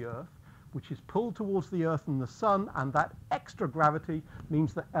orbit of the Earth, which is pulled towards the Earth and the Sun, and that extra gravity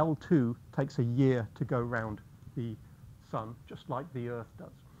means that L2 takes a year to go round the Sun, just like the Earth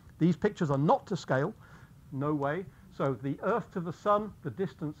does. These pictures are not to scale, no way. So the Earth to the Sun, the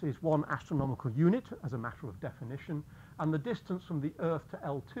distance is 1 astronomical unit as a matter of definition, and the distance from the Earth to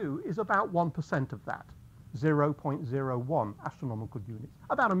L2 is about 1% of that, 0.01 astronomical units,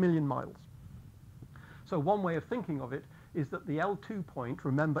 about 1 million miles. So one way of thinking of it is that the L2 point,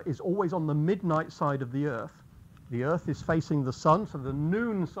 remember, is always on the midnight side of the Earth. The Earth is facing the Sun, so the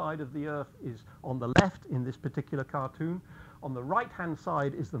noon side of the Earth is on the left in this particular cartoon. On the right-hand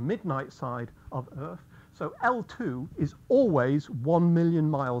side is the midnight side of Earth. So L2 is always 1 million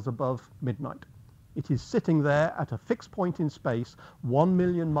miles above midnight. It is sitting there at a fixed point in space, 1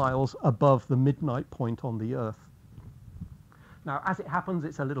 million miles above the midnight point on the Earth. Now, as it happens,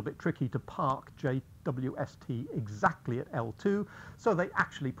 it's a little bit tricky to park JWST exactly at L2, so they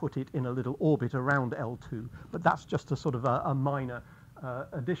actually put it in a little orbit around L2, but that's just a sort of a minor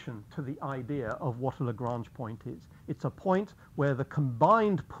addition to the idea of what a Lagrange point is. It's a point where the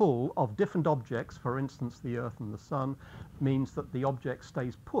combined pull of different objects, for instance the Earth and the Sun, means that the object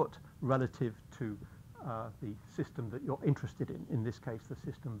stays put relative to the system that you're interested in this case the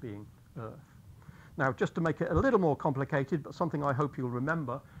system being Earth. Now, just to make it a little more complicated, but something I hope you'll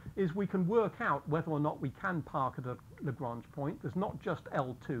remember, is we can work out whether or not we can park at a Lagrange point. There's not just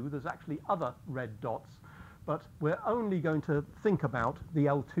L2, there's actually other red dots, but we're only going to think about the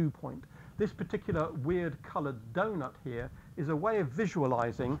L2 point. This particular weird colored donut here is a way of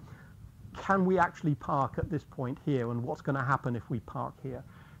visualizing, can we actually park at this point here, and what's going to happen if we park here.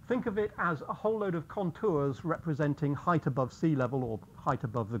 Think of it as a whole load of contours representing height above sea level or height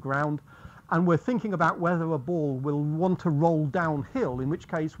above the ground. And we're thinking about whether a ball will want to roll downhill, in which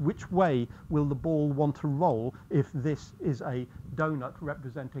case, which way will the ball want to roll if this is a donut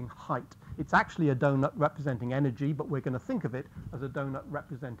representing height? It's actually a donut representing energy, but we're going to think of it as a donut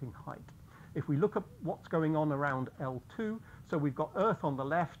representing height. If we look at what's going on around L2, so we've got Earth on the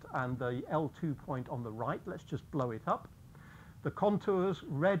left and the L2 point on the right. Let's just blow it up. The contours,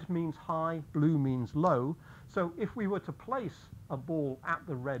 red means high, blue means low. So if we were to place a ball at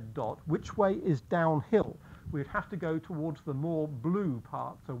the red dot, which way is downhill? We'd have to go towards the more blue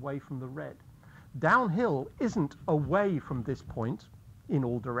parts away from the red. Downhill isn't away from this point in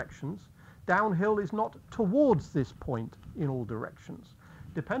all directions. Downhill is not towards this point in all directions.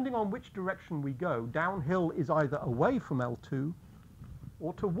 Depending on which direction we go, downhill is either away from L2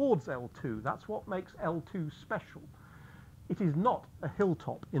 or towards L2. That's what makes L2 special. It is not a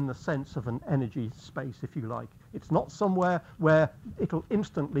hilltop in the sense of an energy space, if you like. It's not somewhere where it'll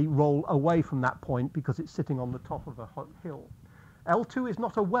instantly roll away from that point because it's sitting on the top of a hill. L2 is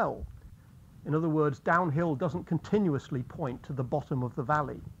not a well. In other words, downhill doesn't continuously point to the bottom of the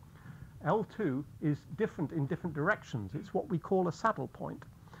valley. L2 is different in different directions. It's what we call a saddle point.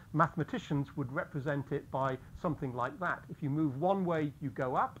 Mathematicians would represent it by something like that. If you move one way, you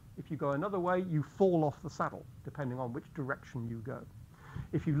go up. If you go another way, you fall off the saddle, depending on which direction you go.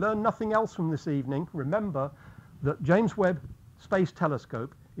 If you learn nothing else from this evening, remember that James Webb Space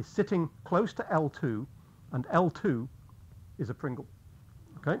Telescope is sitting close to L2, and L2 is a Pringle.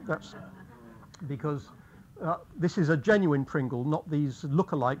 Okay, that's because this is a genuine Pringle, not these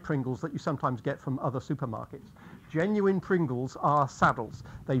look-alike Pringles that you sometimes get from other supermarkets. Genuine Pringles are saddles.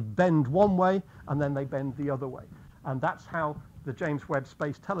 They bend one way and then they bend the other way. And that's how the James Webb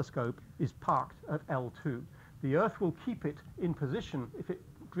Space Telescope is parked at L2. The Earth will keep it in position if it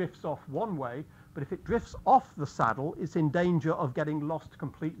drifts off one way, but if it drifts off the saddle, it's in danger of getting lost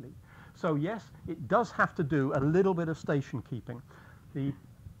completely. So yes, it does have to do a little bit of station keeping.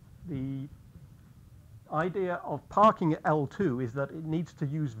 The idea of parking at L2 is that it needs to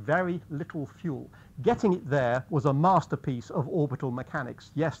use very little fuel. Getting it there was a masterpiece of orbital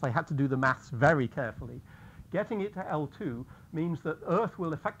mechanics. Yes, they had to do the maths very carefully. Getting it to L2 means that Earth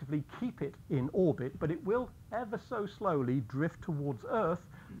will effectively keep it in orbit, but it will ever so slowly drift towards Earth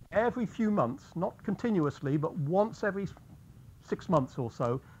every few months, not continuously, but once every 6 months or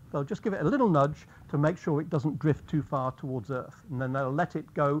so. They'll just give it a little nudge to make sure it doesn't drift too far towards Earth. And then they'll let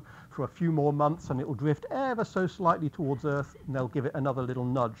it go for a few more months and it will drift ever so slightly towards Earth, and they'll give it another little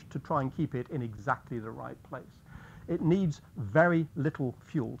nudge to try and keep it in exactly the right place. It needs very little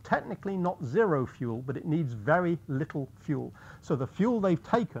fuel. Technically not zero fuel, but it needs very little fuel. So the fuel they've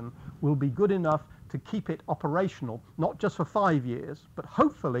taken will be good enough to keep it operational, not just for 5 years, but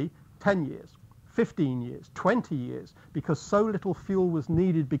hopefully 10 years. 15 years, 20 years, because so little fuel was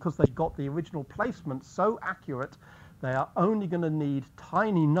needed because they got the original placement so accurate, they are only going to need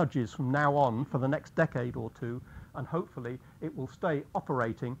tiny nudges from now on for the next decade or two, and hopefully it will stay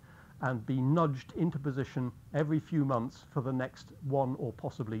operating and be nudged into position every few months for the next 1 or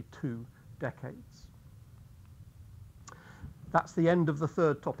possibly 2 decades. That's the end of the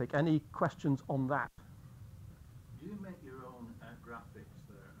third topic. Any questions on that? Do you make your own graphics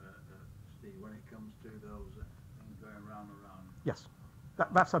there, Steve, when it comes to those things going round and round? Yes,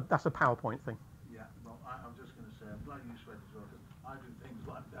 that's a PowerPoint thing. Yeah, well, I'm just going to say, I'm glad you sweat as well, because I do things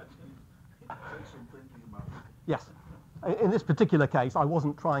like that, and it takes some thinking about it. Yes. In this particular case, I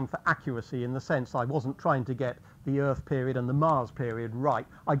wasn't trying for accuracy in the sense I wasn't trying to get the Earth period and the Mars period right.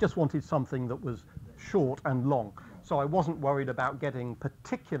 I just wanted something that was short and long. So I wasn't worried about getting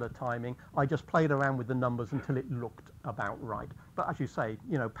particular timing. I just played around with the numbers until it looked about right. But as you say,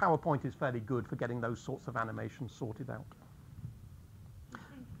 you know, PowerPoint is fairly good for getting those sorts of animations sorted out. I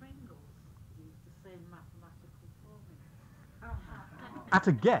think Pringles use the same mathematical formula. At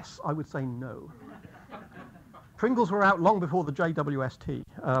a guess, I would say no. Pringles were out long before the JWST,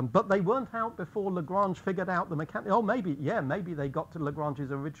 but they weren't out before Lagrange figured out the mechanics. Oh, maybe they got to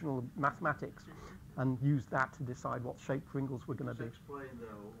Lagrange's original mathematics and used that to decide what shape Pringles were going to be. Explain,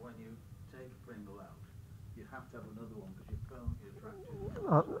 though, when you take a Pringle out, you have to have another one because you're permanently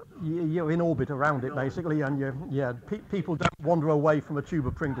attracted. You're in orbit around it, basically, and people don't wander away from a tube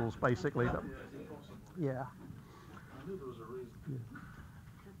of Pringles, basically. Yeah. I knew there was a reason.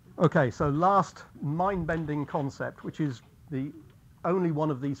 Yeah. Okay, so last mind-bending concept, which is the only one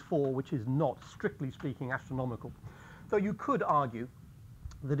of these 4 which is not, strictly speaking, astronomical. Though you could argue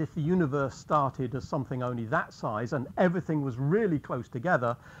that if the universe started as something only that size and everything was really close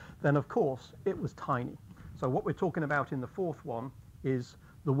together, then of course it was tiny. So what we're talking about in the 4th one is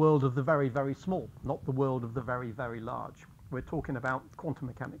the world of the very, very small, not the world of the very, very large. We're talking about quantum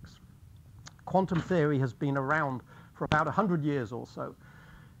mechanics. Quantum theory has been around for about 100 years or so.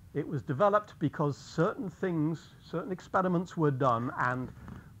 It was developed because certain experiments were done and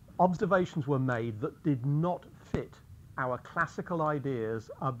observations were made that did not fit our classical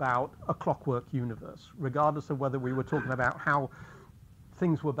ideas about a clockwork universe, regardless of whether we were talking about how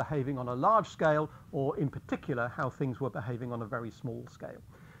things were behaving on a large scale or in particular how things were behaving on a very small scale.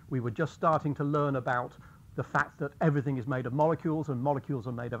 We were just starting to learn about the fact that everything is made of molecules and molecules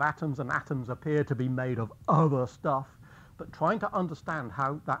are made of atoms and atoms appear to be made of other stuff. But trying to understand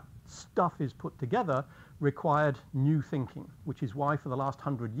how that stuff is put together required new thinking, which is why for the last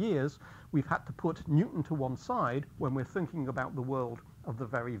 100 years we've had to put Newton to one side when we're thinking about the world of the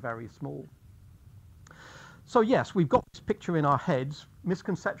very, very small. So yes, we've got this picture in our heads.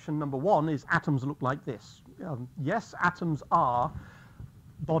 Misconception number 1 is atoms look like this. Yes, atoms are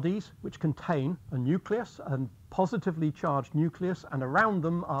bodies which contain a nucleus, a positively charged nucleus, and around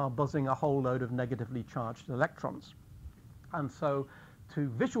them are buzzing a whole load of negatively charged electrons. And so to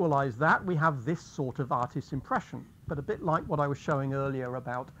visualize that, we have this sort of artist's impression. But a bit like what I was showing earlier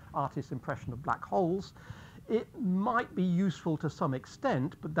about artist's impression of black holes, it might be useful to some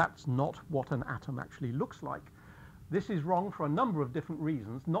extent, but that's not what an atom actually looks like. This is wrong for a number of different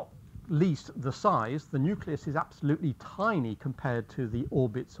reasons, not least the size. The nucleus is absolutely tiny compared to the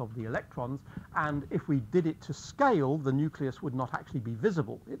orbits of the electrons, and if we did it to scale, the nucleus would not actually be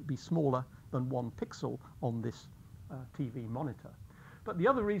visible. It'd be smaller than 1 pixel on this TV monitor. But the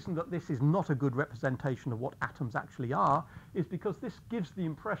other reason that this is not a good representation of what atoms actually are is because this gives the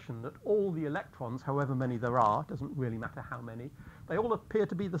impression that all the electrons, however many there are, doesn't really matter how many, they all appear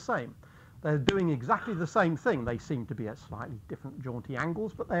to be the same. They're doing exactly the same thing. They seem to be at slightly different jaunty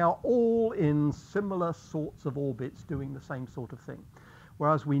angles, but they are all in similar sorts of orbits doing the same sort of thing.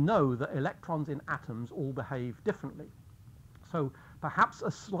 Whereas we know that electrons in atoms all behave differently. So perhaps a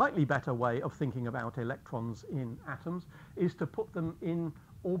slightly better way of thinking about electrons in atoms is to put them in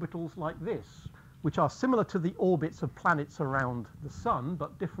orbitals like this, which are similar to the orbits of planets around the sun,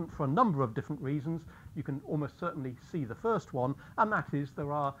 but different for a number of different reasons. You can almost certainly see the first one, and that is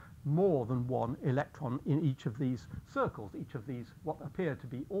there are more than one electron in each of these circles, each of these what appear to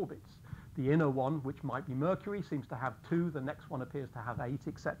be orbits. The inner one, which might be Mercury, seems to have 2. The next one appears to have 8,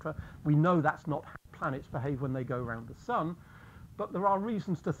 etc. We know that's not how planets behave when they go around the sun, but there are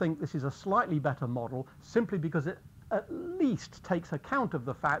reasons to think this is a slightly better model simply because it at least takes account of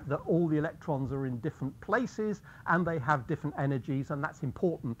the fact that all the electrons are in different places and they have different energies, and that's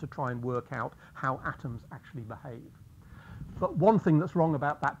important to try and work out how atoms actually behave. But one thing that's wrong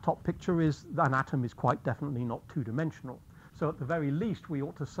about that top picture is that an atom is quite definitely not two-dimensional. So at the very least, we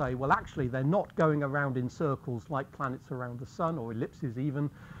ought to say, well, actually, they're not going around in circles like planets around the sun, or ellipses even.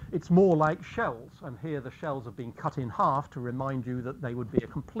 It's more like shells. And here the shells have been cut in half to remind you that they would be a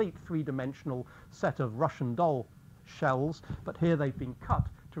complete three-dimensional set of Russian doll shells. But here they've been cut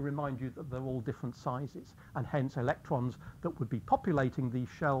to remind you that they're all different sizes. And hence, electrons that would be populating these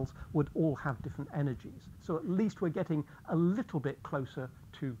shells would all have different energies. So at least we're getting a little bit closer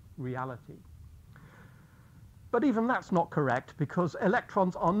to reality. But even that's not correct, because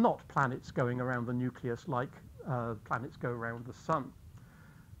electrons are not planets going around the nucleus like planets go around the sun.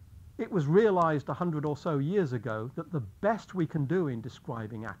 It was realized 100 or so years ago that the best we can do in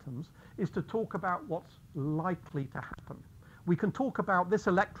describing atoms is to talk about what's likely to happen. We can talk about this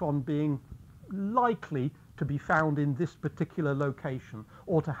electron being likely to be found in this particular location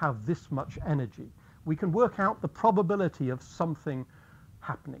or to have this much energy. We can work out the probability of something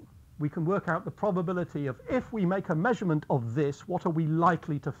happening. We can work out the probability of, if we make a measurement of this, what are we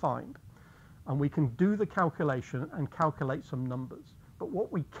likely to find? And we can do the calculation and calculate some numbers. But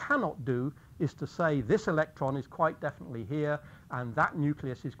what we cannot do is to say this electron is quite definitely here and that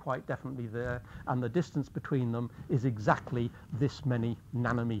nucleus is quite definitely there, and the distance between them is exactly this many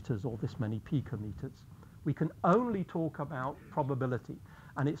nanometers or this many picometers. We can only talk about probability,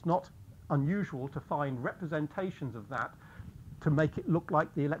 and it's not unusual to find representations of that to make it look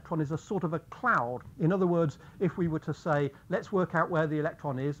like the electron is a sort of a cloud. In other words, if we were to say, let's work out where the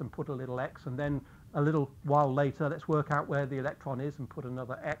electron is and put a little x, and then a little while later, let's work out where the electron is and put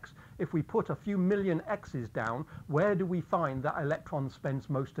another x. If we put a few million x's down, where do we find that electron spends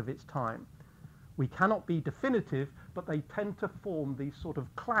most of its time? We cannot be definitive, but they tend to form these sort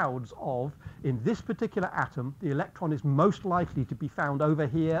of clouds of, in this particular atom, the electron is most likely to be found over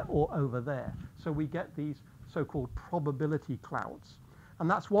here or over there. So we get these so-called probability clouds. And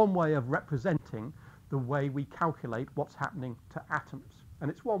that's one way of representing the way we calculate what's happening to atoms. And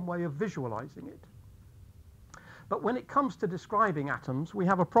it's one way of visualizing it. But when it comes to describing atoms, we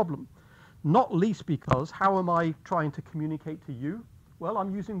have a problem. Not least because, how am I trying to communicate to you? Well,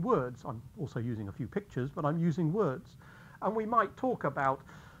 I'm using words. I'm also using a few pictures, but I'm using words. And we might talk about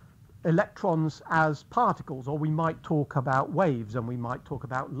electrons as particles, or we might talk about waves, and we might talk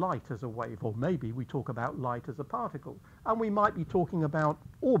about light as a wave, or maybe we talk about light as a particle. And we might be talking about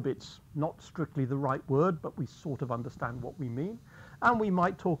orbits, not strictly the right word, but we sort of understand what we mean. And we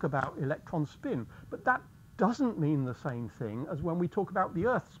might talk about electron spin, but that doesn't mean the same thing as when we talk about the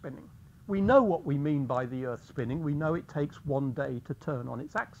Earth spinning. We know what we mean by the Earth spinning. We know it takes 1 day to turn on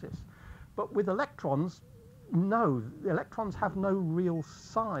its axis. But with electrons, no, the electrons have no real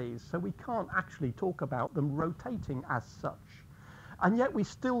size, so we can't actually talk about them rotating as such. And yet we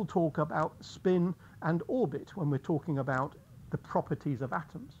still talk about spin and orbit when we're talking about the properties of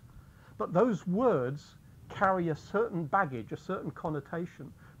atoms. But those words carry a certain baggage, a certain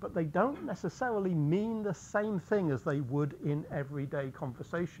connotation, but they don't necessarily mean the same thing as they would in everyday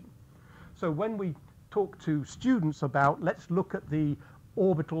conversation. So when we talk to students about, let's look at the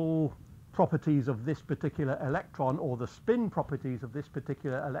orbital properties of this particular electron or the spin properties of this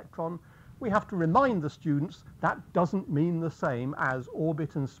particular electron, we have to remind the students that doesn't mean the same as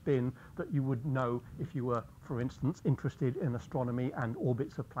orbit and spin that you would know if you were, for instance, interested in astronomy and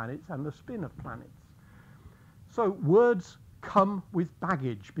orbits of planets and the spin of planets. So words come with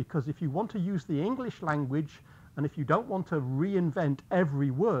baggage, because if you want to use the English language and if you don't want to reinvent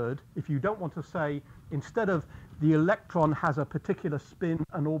every word, if you don't want to say, instead of the electron has a particular spin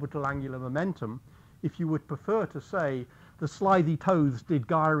and orbital angular momentum, if you would prefer to say the slithy toes did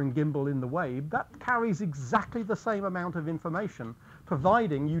gyre and gimbal in the wave, that carries exactly the same amount of information,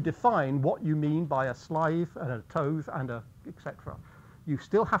 providing you define what you mean by a slithe and a toes and a etc. You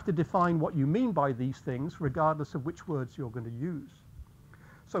still have to define what you mean by these things, regardless of which words you're going to use.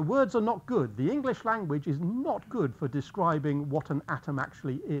 So words are not good. The English language is not good for describing what an atom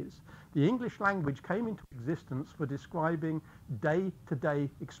actually is. The English language came into existence for describing day-to-day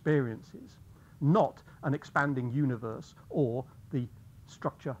experiences, not an expanding universe or the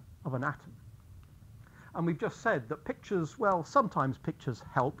structure of an atom. And we've just said that pictures, well, sometimes pictures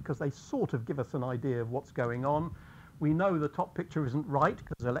help because they sort of give us an idea of what's going on. We know the top picture isn't right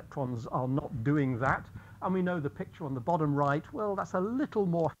because electrons are not doing that. And we know the picture on the bottom right, well, that's a little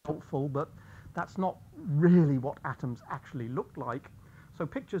more helpful, but that's not really what atoms actually look like. So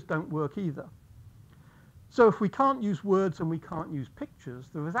pictures don't work either. So if we can't use words and we can't use pictures,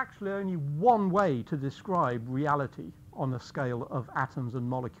 there is actually only one way to describe reality on a scale of atoms and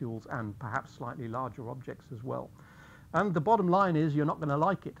molecules and perhaps slightly larger objects as well. And the bottom line is you're not going to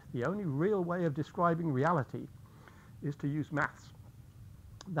like it. The only real way of describing reality is to use maths.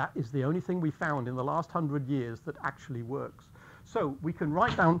 That is the only thing we found in the last 100 years that actually works. So we can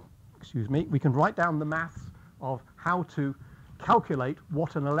write down, we can write down the maths of how to calculate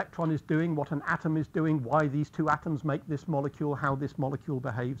what an electron is doing, what an atom is doing, why these two atoms make this molecule, how this molecule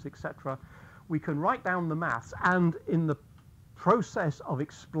behaves, etc. We can write down the maths, and in the process of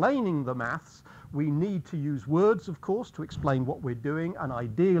explaining the maths, we need to use words, of course, to explain what we're doing, and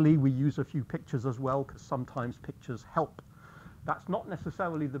ideally we use a few pictures as well, because sometimes pictures help. That's not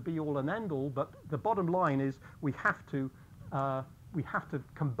necessarily the be-all and end-all, but the bottom line is we have to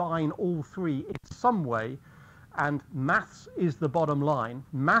combine all three in some way. And maths is the bottom line.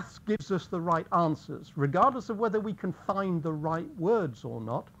 Maths gives us the right answers, regardless of whether we can find the right words or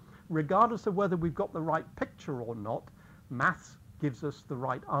not, regardless of whether we've got the right picture or not. Maths gives us the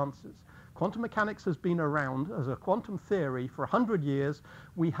right answers. Quantum mechanics has been around as a quantum theory for 100 years.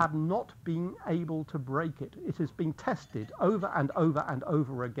 We have not been able to break it. It has been tested over and over and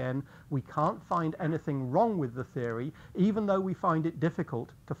over again. We can't find anything wrong with the theory, even though we find it difficult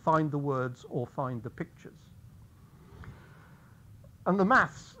to find the words or find the pictures. And the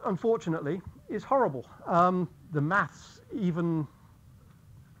maths, unfortunately, is horrible. The maths, even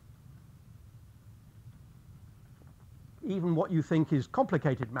what you think is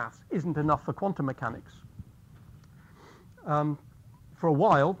complicated maths, isn't enough for quantum mechanics.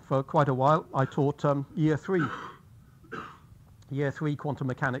 For quite a while, I taught year three quantum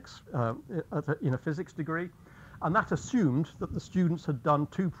mechanics in a physics degree, and that assumed that the students had done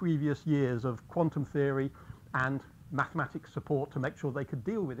 2 previous years of quantum theory and mathematics support to make sure they could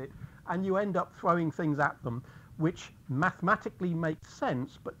deal with it, and you end up throwing things at them which mathematically make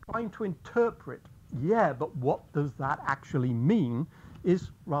sense, but trying to interpret, yeah, but what does that actually mean,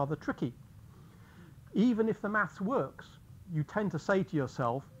 is rather tricky. Even if the maths works, you tend to say to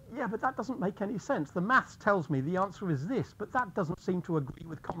yourself, yeah, but that doesn't make any sense. The maths tells me the answer is this, but that doesn't seem to agree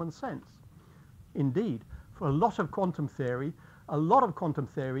with common sense. Indeed, for a lot of quantum theory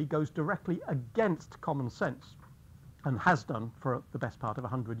goes directly against common sense, and has done for the best part of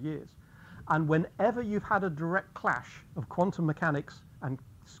 100 years. And whenever you've had a direct clash of quantum mechanics and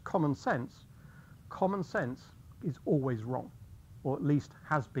common sense is always wrong, or at least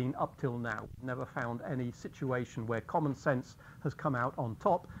has been up till now. Never found any situation where common sense has come out on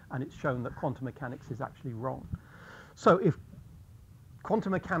top and it's shown that quantum mechanics is actually wrong. So if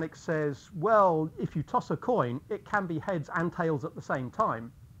quantum mechanics says, well, if you toss a coin, it can be heads and tails at the same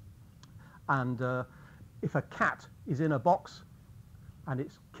time, and if a cat is in a box and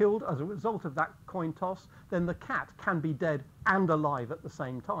it's killed as a result of that coin toss, then the cat can be dead and alive at the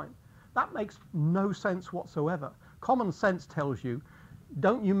same time. That makes no sense whatsoever. Common sense tells you,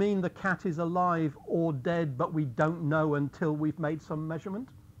 don't you mean the cat is alive or dead, but we don't know until we've made some measurement?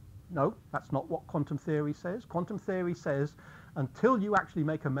 No, that's not what quantum theory says. Quantum theory says, until you actually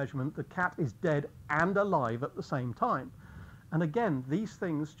make a measurement, the cat is dead and alive at the same time. And again, these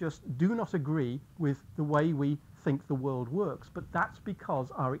things just do not agree with the way we think the world works. But that's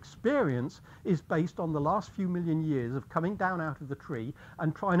because our experience is based on the last few million years of coming down out of the tree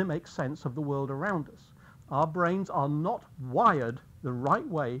and trying to make sense of the world around us. Our brains are not wired the right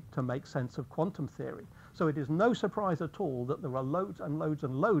way to make sense of quantum theory. So it is no surprise at all that there are loads and loads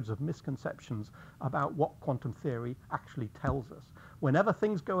and loads of misconceptions about what quantum theory actually tells us. Whenever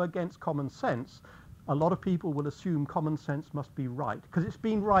things go against common sense, a lot of people will assume common sense must be right, because it's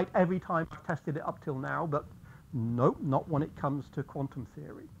been right every time I've tested it up till now, but nope, not when it comes to quantum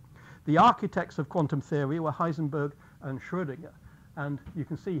theory. The architects of quantum theory were Heisenberg and Schrödinger. And you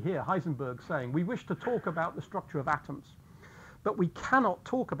can see here Heisenberg saying, we wish to talk about the structure of atoms, but we cannot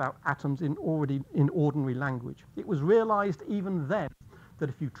talk about atoms in ordinary language. It was realized even then that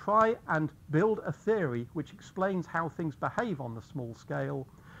if you try and build a theory which explains how things behave on the small scale,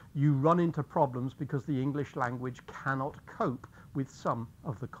 you run into problems because the English language cannot cope with some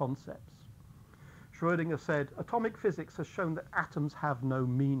of the concepts. Schrödinger said, atomic physics has shown that atoms have no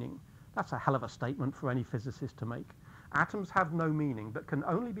meaning. That's a hell of a statement for any physicist to make. Atoms have no meaning, but can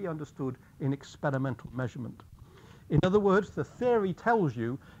only be understood in experimental measurement. In other words, the theory tells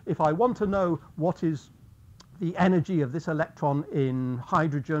you, if I want to know what is the energy of this electron in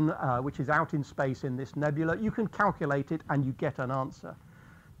hydrogen, which is out in space in this nebula. You can calculate it and you get an answer.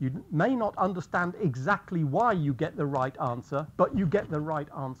 You may not understand exactly why you get the right answer, but you get the right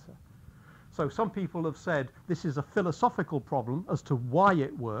answer. So some people have said this is a philosophical problem as to why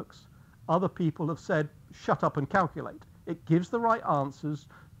it works. Other people have said, shut up and calculate. It gives the right answers.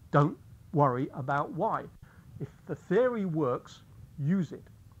 Don't worry about why. If the theory works, use it.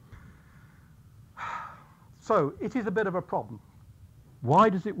 So it is a bit of a problem. Why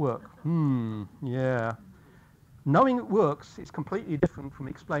does it work? Yeah. Knowing it works is completely different from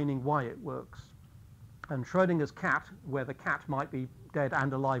explaining why it works. And Schrödinger's cat, where the cat might be dead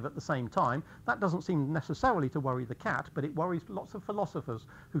and alive at the same time, that doesn't seem necessarily to worry the cat, but it worries lots of philosophers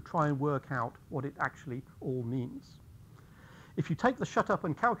who try and work out what it actually all means. If you take the shut up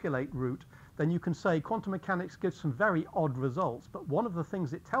and calculate route, then you can say quantum mechanics gives some very odd results, but one of the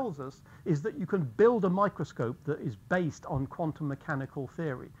things it tells us is that you can build a microscope that is based on quantum mechanical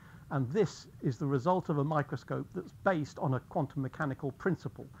theory. And this is the result of a microscope that's based on a quantum mechanical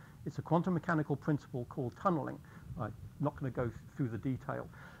principle. It's a quantum mechanical principle called tunneling. I'm not going to go through the detail,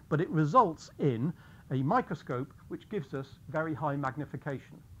 but it results in a microscope which gives us very high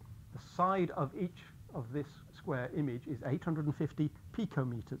magnification. The side of each of this square image is 850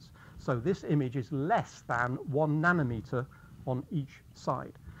 picometers. So this image is less than 1 nanometer on each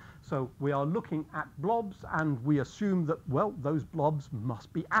side. So we are looking at blobs, and we assume that, well, those blobs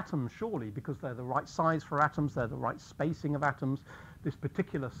must be atoms, surely, because they're the right size for atoms, they're the right spacing of atoms. This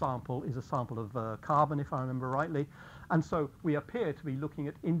particular sample is a sample of carbon, if I remember rightly. And so we appear to be looking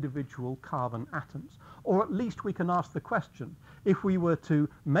at individual carbon atoms. Or at least we can ask the question, if we were to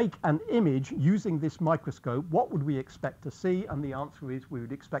make an image using this microscope, what would we expect to see? And the answer is we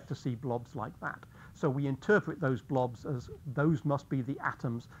would expect to see blobs like that. So we interpret those blobs as those must be the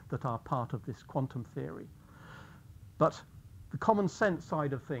atoms that are part of this quantum theory. But the common sense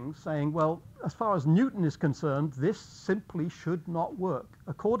side of things saying, well, as far as Newton is concerned, this simply should not work.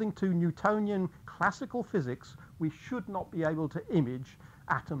 According to Newtonian classical physics, we should not be able to image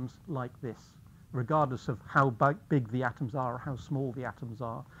atoms like this, regardless of how big the atoms are or how small the atoms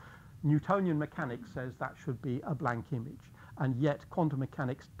are. Newtonian mechanics says that should be a blank image. And yet quantum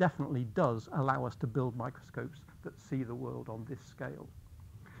mechanics definitely does allow us to build microscopes that see the world on this scale.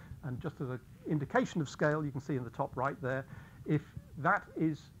 And just as an indication of scale, you can see in the top right there, if that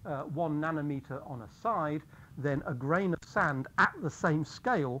is 1 nanometer on a side, then a grain of sand at the same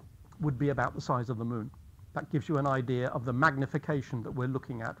scale would be about the size of the moon. That gives you an idea of the magnification that we're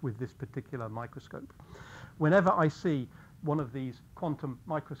looking at with this particular microscope. Whenever I see one of these quantum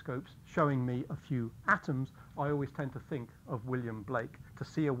microscopes showing me a few atoms, I always tend to think of William Blake, to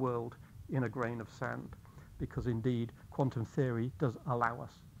see a world in a grain of sand, because indeed quantum theory does allow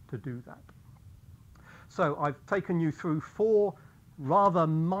us to do that. So I've taken you through 4 rather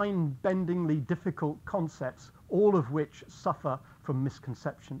mind-bendingly difficult concepts, all of which suffer from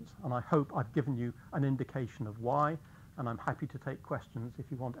misconceptions, and I hope I've given you an indication of why, and I'm happy to take questions if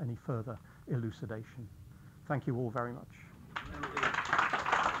you want any further elucidation. Thank you all very much.